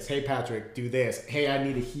do this. Hey, Patrick, do this. Hey, I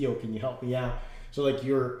need a heal. Can you help me out? So like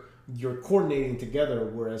you're coordinating together,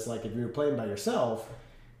 whereas like if you're playing by yourself,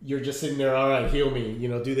 you're just sitting there, all right, heal me,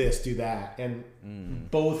 do this, do that. And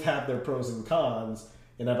both have their pros and cons,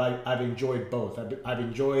 and I've enjoyed both. I've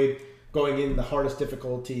enjoyed going in the hardest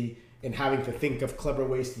difficulty and having to think of clever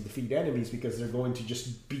ways to defeat enemies because they're going to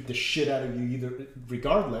just beat the shit out of you either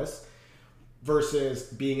regardless, versus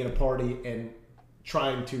being in a party and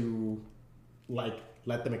trying to like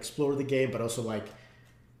let them explore the game, but also like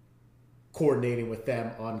coordinating with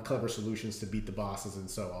them on clever solutions to beat the bosses and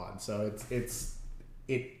so on. So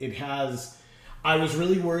it has. I was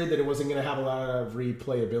really worried that it wasn't going to have a lot of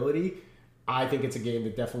replayability. I think it's a game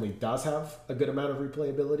that definitely does have a good amount of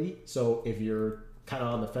replayability. So if you're kind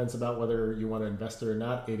of on the fence about whether you want to invest it or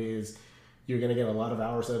not, you're going to get a lot of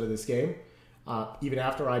hours out of this game. Even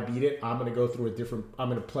after I beat it, I'm going to go through I'm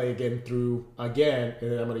going to play again,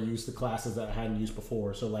 and then I'm going to use the classes that I hadn't used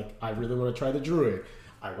before. So like, I really want to try the Druid.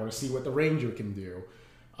 I want to see what the Ranger can do.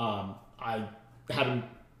 I'm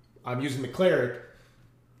using the Cleric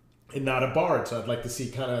and not a Bard. So I'd like to see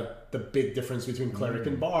kind of the big difference between Cleric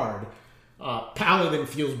and Bard. Paladin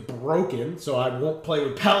feels broken, so I won't play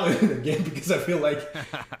with Paladin again because I feel like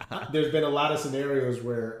there's been a lot of scenarios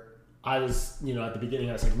where I was, at the beginning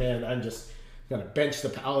I was like, man, I'm just going to bench the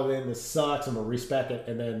Paladin. This sucks. I'm going to respec it.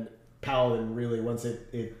 And then Paladin really, once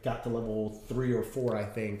it got to level 3 or 4, I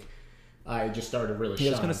think, I just started really shine.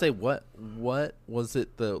 I was going to say, what was it,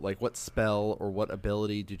 what spell or what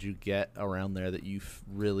ability did you get around there that you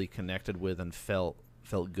really connected with and felt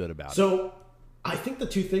good about? So I think the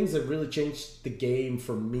two things that really changed the game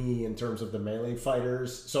for me in terms of the melee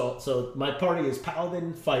fighters. So my party is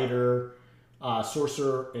Paladin, Fighter,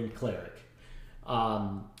 Sorcerer, and Cleric.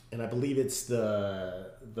 And I believe it's I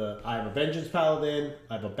have a Vengeance Paladin,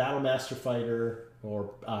 I have a Battle Master Fighter,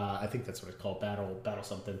 or I think that's what it's called, Battle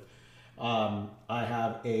something. I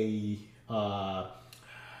have a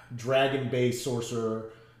Dragon-based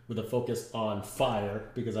Sorcerer with a focus on fire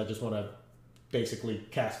because I just want to basically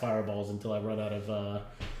cast fireballs until I run out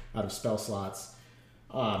of spell slots.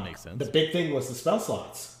 Makes sense. The big thing was the spell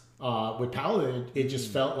slots. With Paladin, it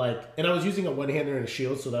just felt like, and I was using a one-hander and a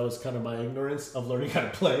shield, so that was kind of my ignorance of learning how to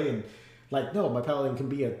play. And like, no, my Paladin can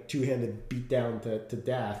be a two-handed beatdown to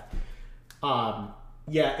death.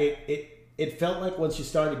 It felt like once you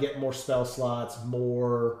started to get more spell slots,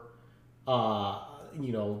 more,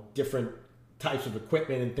 different types of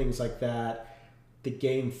equipment and things like that, the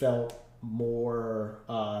game felt more.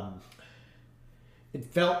 It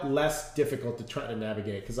felt less difficult to try to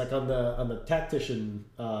navigate because, like on the tactician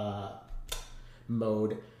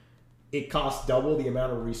mode, it costs double the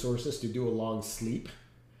amount of resources to do a long sleep,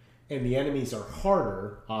 and the enemies are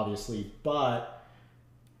harder, obviously. But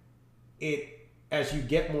as you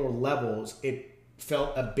get more levels, it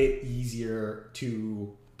felt a bit easier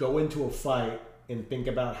to go into a fight and think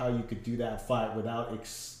about how you could do that fight without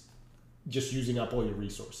just using up all your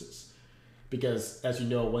resources. Because, as you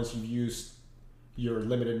know, once you've used your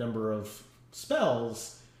limited number of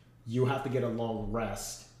spells, you have to get a long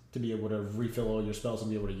rest to be able to refill all your spells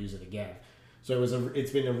and be able to use it again. So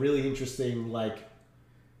it's been a really interesting, like,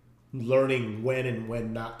 learning when and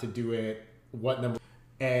when not to do it, what number,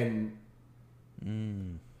 and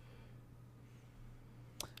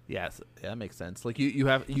Yes, yeah, that makes sense. Like you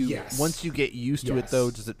Yes. once you get used to it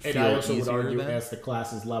though, does it feel And I also easier would argue then? as the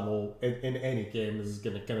classes level in any game, this is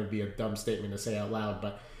gonna be a dumb statement to say out loud,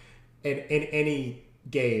 but in any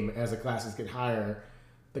game as the classes get higher,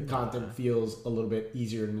 the content feels a little bit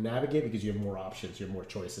easier to navigate because you have more options, you have more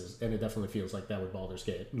choices, and it definitely feels like that with Baldur's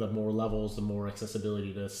Gate. The more levels, the more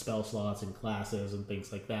accessibility to spell slots and classes and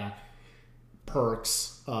things like that,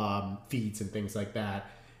 perks, feats, and things like that.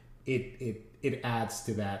 It adds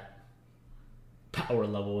to that power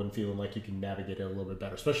level and feeling like you can navigate it a little bit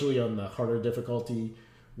better, especially on the harder difficulty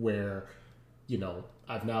where,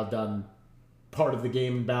 I've now done part of the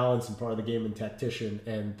game in balance and part of the game in tactician,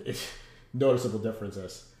 and it's noticeable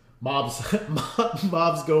differences. Mobs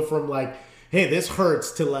go from like, hey, this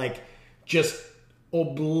hurts to like just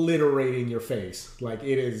obliterating your face. Like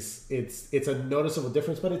it's a noticeable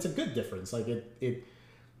difference, but it's a good difference. Like it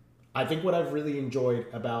I think what I've really enjoyed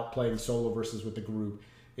about playing solo versus with the group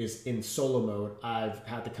is in solo mode, I've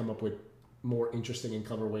had to come up with more interesting and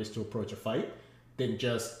clever ways to approach a fight than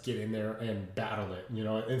just get in there and battle it.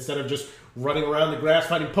 Instead of just running around the grass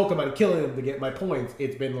fighting Pokemon and killing them to get my points,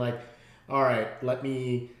 it's been like, all right, let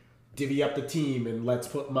me divvy up the team and let's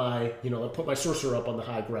put my sorcerer up on the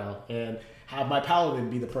high ground and have my paladin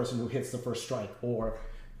be the person who hits the first strike, or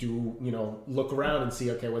look around and see,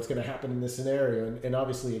 okay, what's going to happen in this scenario. And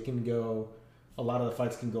obviously a lot of the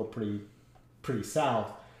fights can go pretty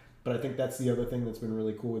south. But I think that's the other thing that's been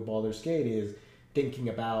really cool with Baldur's Gate is thinking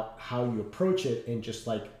about how you approach it and just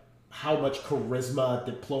like how much charisma,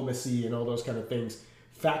 diplomacy, and all those kind of things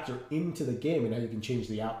factor into the game and how you can change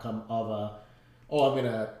the outcome of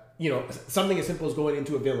something as simple as going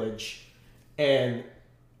into a village and,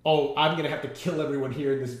 I'm going to have to kill everyone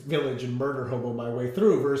here in this village and murder hobo my way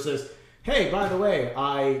through versus, hey, by the way,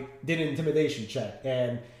 I did an intimidation check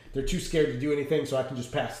and they're too scared to do anything, so I can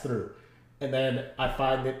just pass through. And then I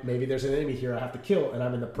find that maybe there's an enemy here I have to kill, and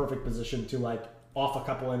I'm in the perfect position to like off a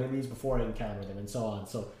couple enemies before I encounter them and so on.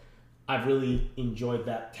 So I've really enjoyed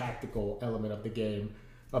that tactical element of the game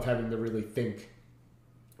of having to really think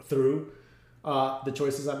through the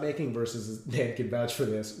choices I'm making versus, Dan can vouch for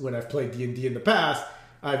this, when I've played D&D in the past,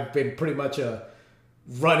 I've been pretty much a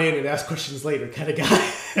run in and ask questions later kind of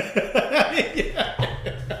guy.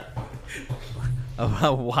 Yeah.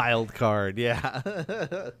 A wild card, yeah.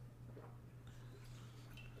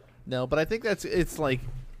 No, but I think it's like,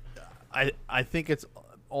 I think it's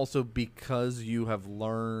also because you have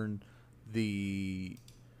learned the,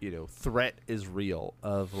 threat is real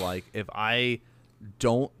of like, if I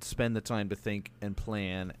don't spend the time to think and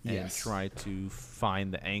plan and try to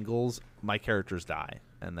find the angles, my characters die,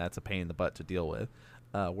 and that's a pain in the butt to deal with.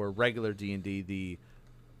 Where regular D&D,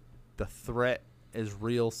 the threat is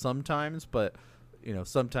real sometimes, but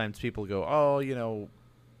sometimes people go,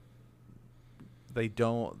 they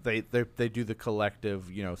don't, they do the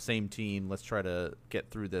collective, same team, let's try to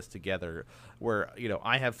get through this together. Where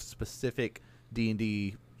I have specific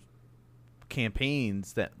D&D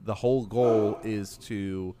campaigns that the whole goal is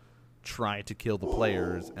to try to kill the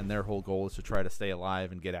players, and their whole goal is to try to stay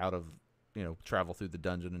alive and get out of, travel through the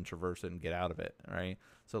dungeon and traverse it and get out of it, right?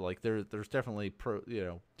 So like there's definitely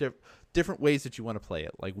different ways that you want to play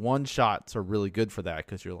it. Like one shots are really good for that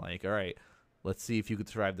because you're like, all right, let's see if you could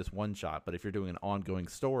survive this one shot. But if you're doing an ongoing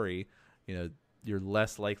story, you're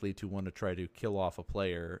less likely to want to try to kill off a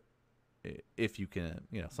player if you can.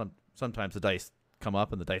 Sometimes the dice come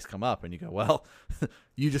up and the dice come up and you go, well,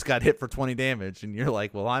 you just got hit for 20 damage, and you're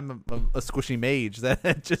like, well, I'm a squishy mage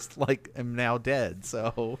that just like am now dead.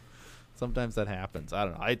 So sometimes that happens. I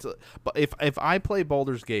don't know. But if I play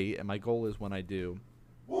Baldur's Gate, and my goal is when I do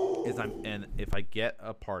and if I get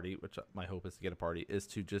a party, which my hope is to get a party, is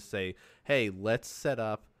to just say, hey, let's set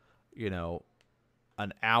up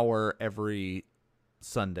an hour every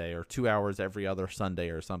Sunday or 2 hours every other Sunday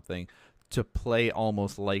or something to play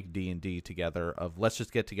almost like D&D together, of let's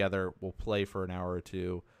just get together, we'll play for an hour or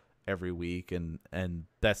two every week, and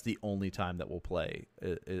that's the only time that we'll play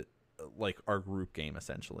it, like our group game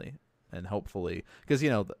essentially. And hopefully, because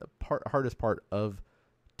the hardest part of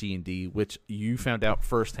D&D, which you found out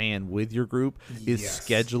firsthand with your group, is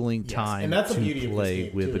scheduling time and that's the to beauty play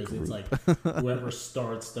of this game with too, the group. It's like whoever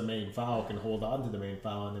starts the main file can hold on to the main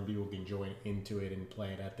file, and then people can join into it and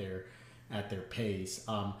play it at their pace.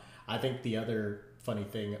 I think the other funny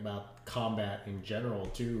thing about combat in general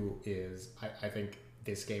too is I think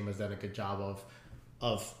this game has done a good job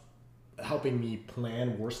of helping me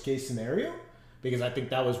plan worst case scenario, because I think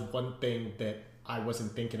that was one thing that I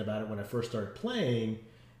wasn't thinking about it when I first started playing.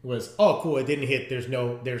 Was, oh cool, it didn't hit, there's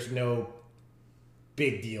no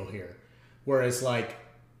big deal here. Whereas like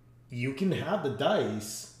you can have the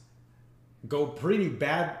dice go pretty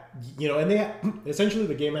bad, and essentially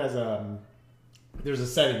the game has there's a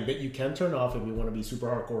setting that you can turn off if you want to be super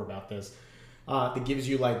hardcore about this, that gives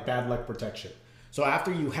you like bad luck protection. So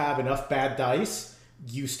after you have enough bad dice,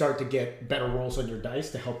 you start to get better rolls on your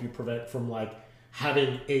dice to help you prevent from like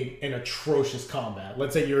having an atrocious combat.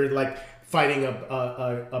 Let's say you're like fighting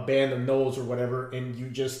a band of gnolls or whatever, and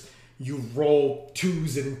you roll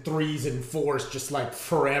 2s and 3s and 4s just like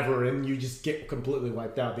forever, and you just get completely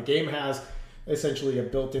wiped out. The game has essentially a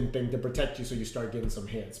built-in thing to protect you, so you start getting some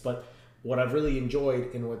hits. But what I've really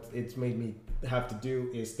enjoyed and what it's made me have to do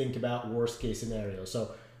is think about worst case scenarios.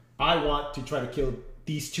 So I want to try to kill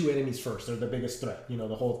these 2 enemies first. They're the biggest threat.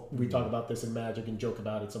 The whole, we talk about this in Magic and joke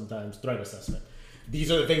about it sometimes, threat assessment.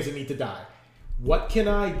 These are the things that need to die. What can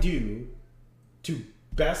I do to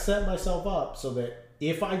best set myself up so that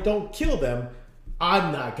if I don't kill them,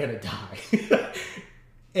 I'm not going to die?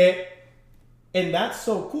 and that's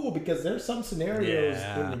so cool because there's some scenarios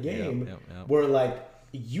in the game where like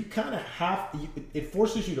you kind of it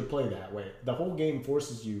forces you to play that way. The whole game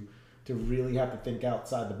forces you to really have to think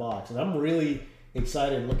outside the box. And I'm really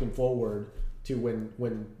excited and looking forward to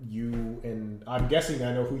when you, and I'm guessing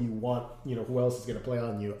I know who you want, who else is going to play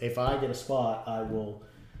on you. If I get a spot, I will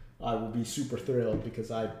be super thrilled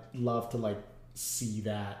because I'd love to like see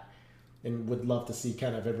that and would love to see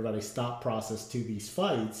kind of everybody's thought process to these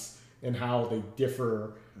fights and how they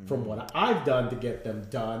differ from what I've done to get them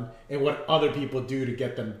done and what other people do to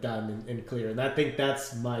get them done and clear. And I think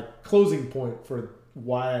that's my closing point for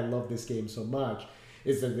why I love this game so much,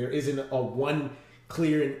 is that there isn't a one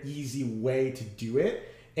clear and easy way to do it.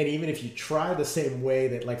 And even if you try the same way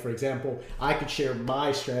that, like, for example, I could share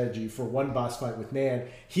my strategy for one boss fight with Nan,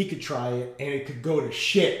 he could try it and it could go to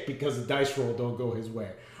shit because the dice roll don't go his way.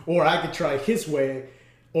 Or I could try his way,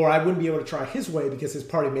 or I wouldn't be able to try his way because his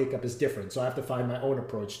party makeup is different. So I have to find my own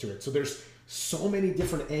approach to it. So there's so many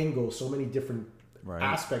different angles, so many different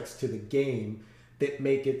aspects to the game that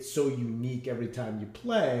make it so unique every time you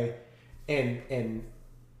play. And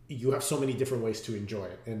you have so many different ways to enjoy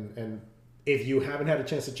it. And if you haven't had a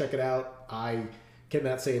chance to check it out, I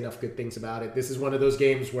cannot say enough good things about it. This is one of those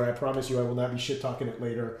games where I promise you I will not be shit talking it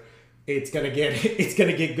later. It's gonna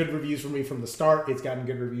get good reviews from me from the start. It's gotten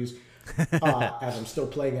good reviews. As I'm still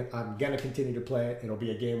playing it, I'm gonna continue to play it. It'll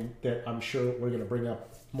be a game that I'm sure we're gonna bring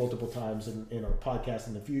up multiple times in our podcast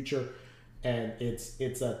in the future. And it's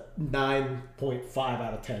a 9.5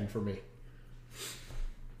 out of 10 for me.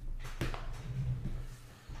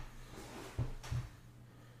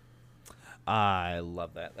 I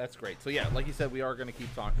love that. That's great. So yeah, like you said, we are going to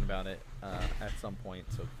keep talking about it at some point.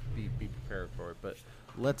 So be prepared for it. But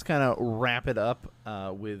let's kind of wrap it up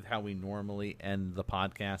with how we normally end the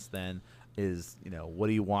podcast. Then is, what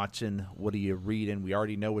are you watching? What are you reading? We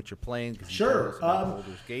already know what you're playing. Sure.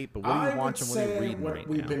 Baldur's Gate. But what are you watching? What are you reading right now? What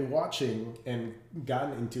we've been watching and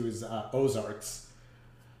gotten into is Ozarks.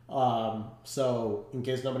 So in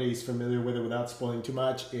case nobody's familiar with it, without spoiling too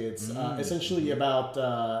much, it's essentially about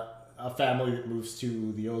a family that moves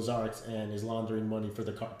to the Ozarks and is laundering money for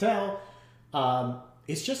the cartel.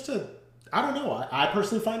 It's just I don't know. I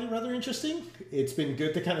personally find it rather interesting. It's been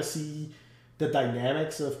good to kind of see the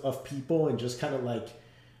dynamics of people and just kind of like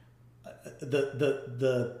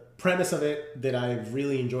the premise of it that I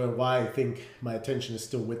really enjoy and why I think my attention is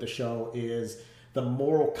still with the show is the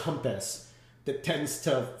moral compass that tends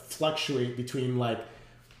to fluctuate between like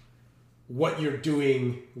what you're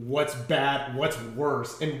doing, what's bad, what's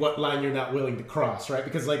worse, and what line you're not willing to cross, right?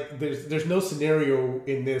 Because like there's no scenario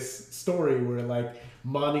in this story where like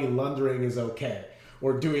money laundering is okay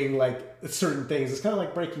or doing like certain things. It's kind of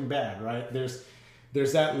like Breaking Bad, right? There's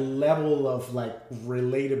that level of like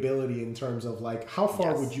relatability in terms of like how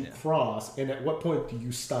far would you cross and at what point do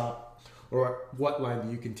you stop or what line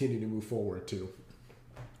do you continue to move forward to.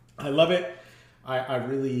 I love it. I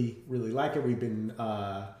really, really like it. We've been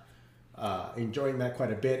enjoying that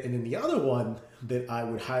quite a bit. And then the other one that I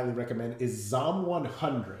would highly recommend is Zom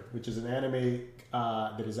 100, which is an anime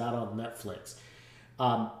that is out on Netflix.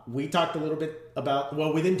 We talked a little bit about,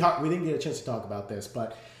 we didn't get a chance to talk about this,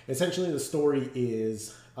 but essentially the story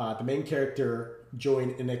is the main character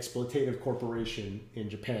joined an exploitative corporation in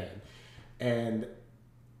Japan. And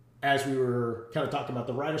as we were kind of talking about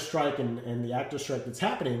the writer strike and the actor strike that's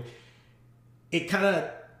happening, it kind of,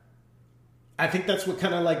 I think that's what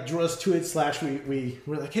kind of like drew us to it. We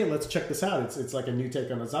were like, hey, let's check this out. It's like a new take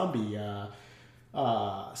on a zombie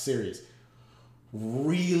series.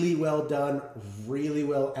 Really well done, really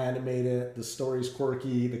well animated. The story's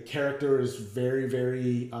quirky. The character is very,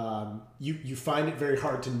 very. You find it very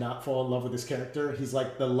hard to not fall in love with this character. He's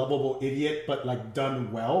like the lovable idiot, but like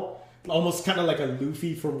done well. almost kind of like a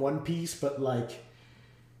Luffy from One Piece, but like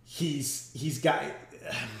he's got.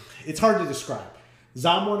 It's hard to describe.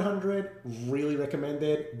 Zom 100, really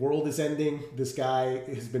recommended. World is Ending. This guy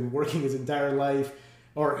has been working his entire life,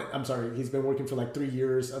 or I'm sorry, he's been working for like 3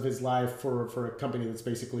 years of his life for a company that's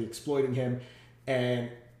basically exploiting him. And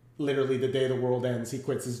literally the day the world ends, he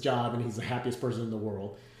quits his job and he's the happiest person in the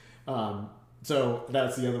world. So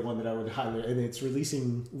that's the other one that I would highlight. And it's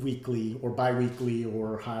releasing weekly or bi-weekly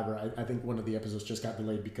or however. I think one of the episodes just got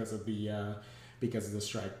delayed because of the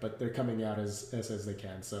strike, but they're coming out as they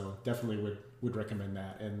can. So definitely would recommend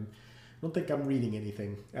that. And I don't think I'm reading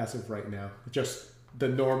anything as of right now. Just the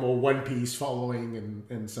normal One Piece following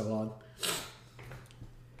and so on.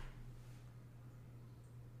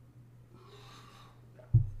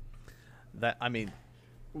 That, I mean,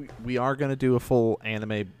 we are going to do a full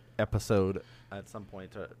anime episode at some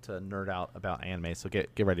point to nerd out about anime, so get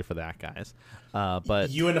ready for that, guys.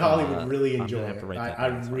 But you and Holly would really enjoy it. I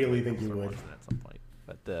down, really think you would at some point.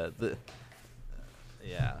 But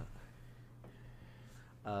yeah.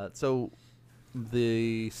 So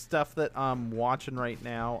the stuff that I'm watching right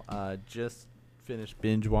now, just finished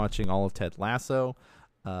binge watching all of Ted Lasso.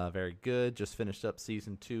 Very good. Just finished up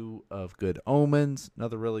season 2 of Good Omens,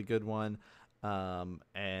 another really good one.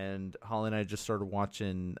 And Holly and I just started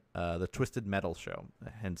watching the Twisted Metal show.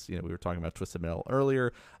 Hence, we were talking about Twisted Metal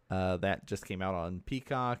earlier. That just came out on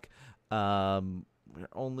Peacock. We're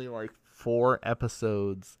only like 4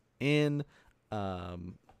 episodes in,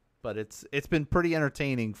 but it's been pretty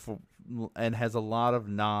entertaining and has a lot of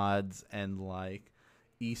nods and like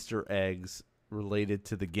Easter eggs related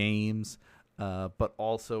to the games, but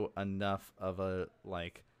also enough of a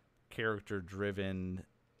like character-driven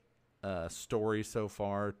story so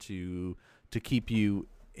far to keep you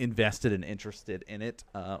invested and interested in it.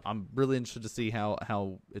 I'm really interested to see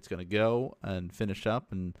how it's going to go and finish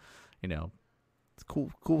up, and it's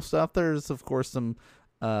cool stuff. There's of course some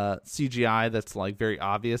CGI that's like very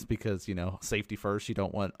obvious because safety first. You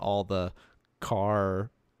don't want all the car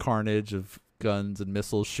carnage of guns and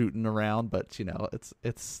missiles shooting around, but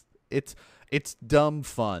it's dumb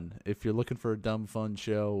fun. If you're looking for a dumb fun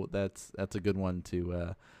show, that's a good one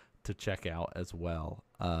to check out as well.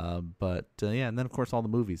 But yeah, and then of course all the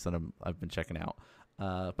movies that I've been checking out.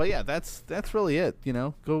 But yeah, that's really it.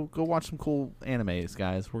 Go watch some cool animes,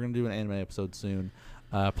 guys. We're gonna do an anime episode soon.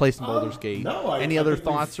 Play some Baldurs Gate. No, Any other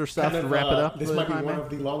thoughts or stuff to wrap it up? This might be one of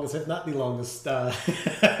the longest, if not the longest,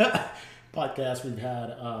 podcast we've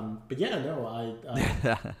had. But yeah, no,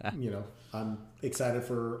 I'm excited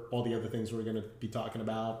for all the other things we're gonna be talking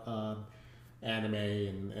about. Anime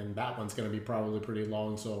and that one's going to be probably pretty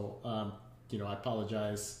long, so I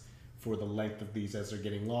apologize for the length of these as they're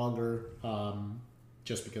getting longer,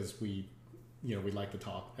 just because we like to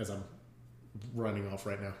talk as I'm running off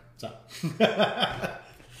right now, so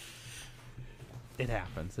it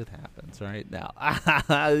happens right now.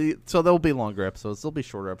 So there'll be longer episodes, there'll be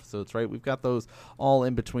shorter episodes, right? We've got those all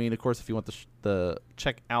in between. Of course, if you want the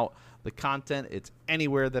check out the content, it's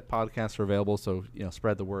anywhere that podcasts are available. So,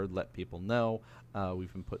 spread the word, let people know.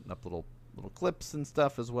 We've been putting up little clips and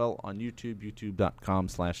stuff as well on YouTube,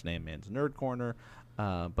 youtube.com/NameMansNerdCorner.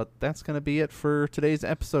 But that's going to be it for today's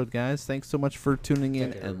episode, guys. Thanks so much for tuning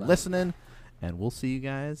in and listening, and we'll see you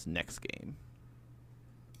guys next game.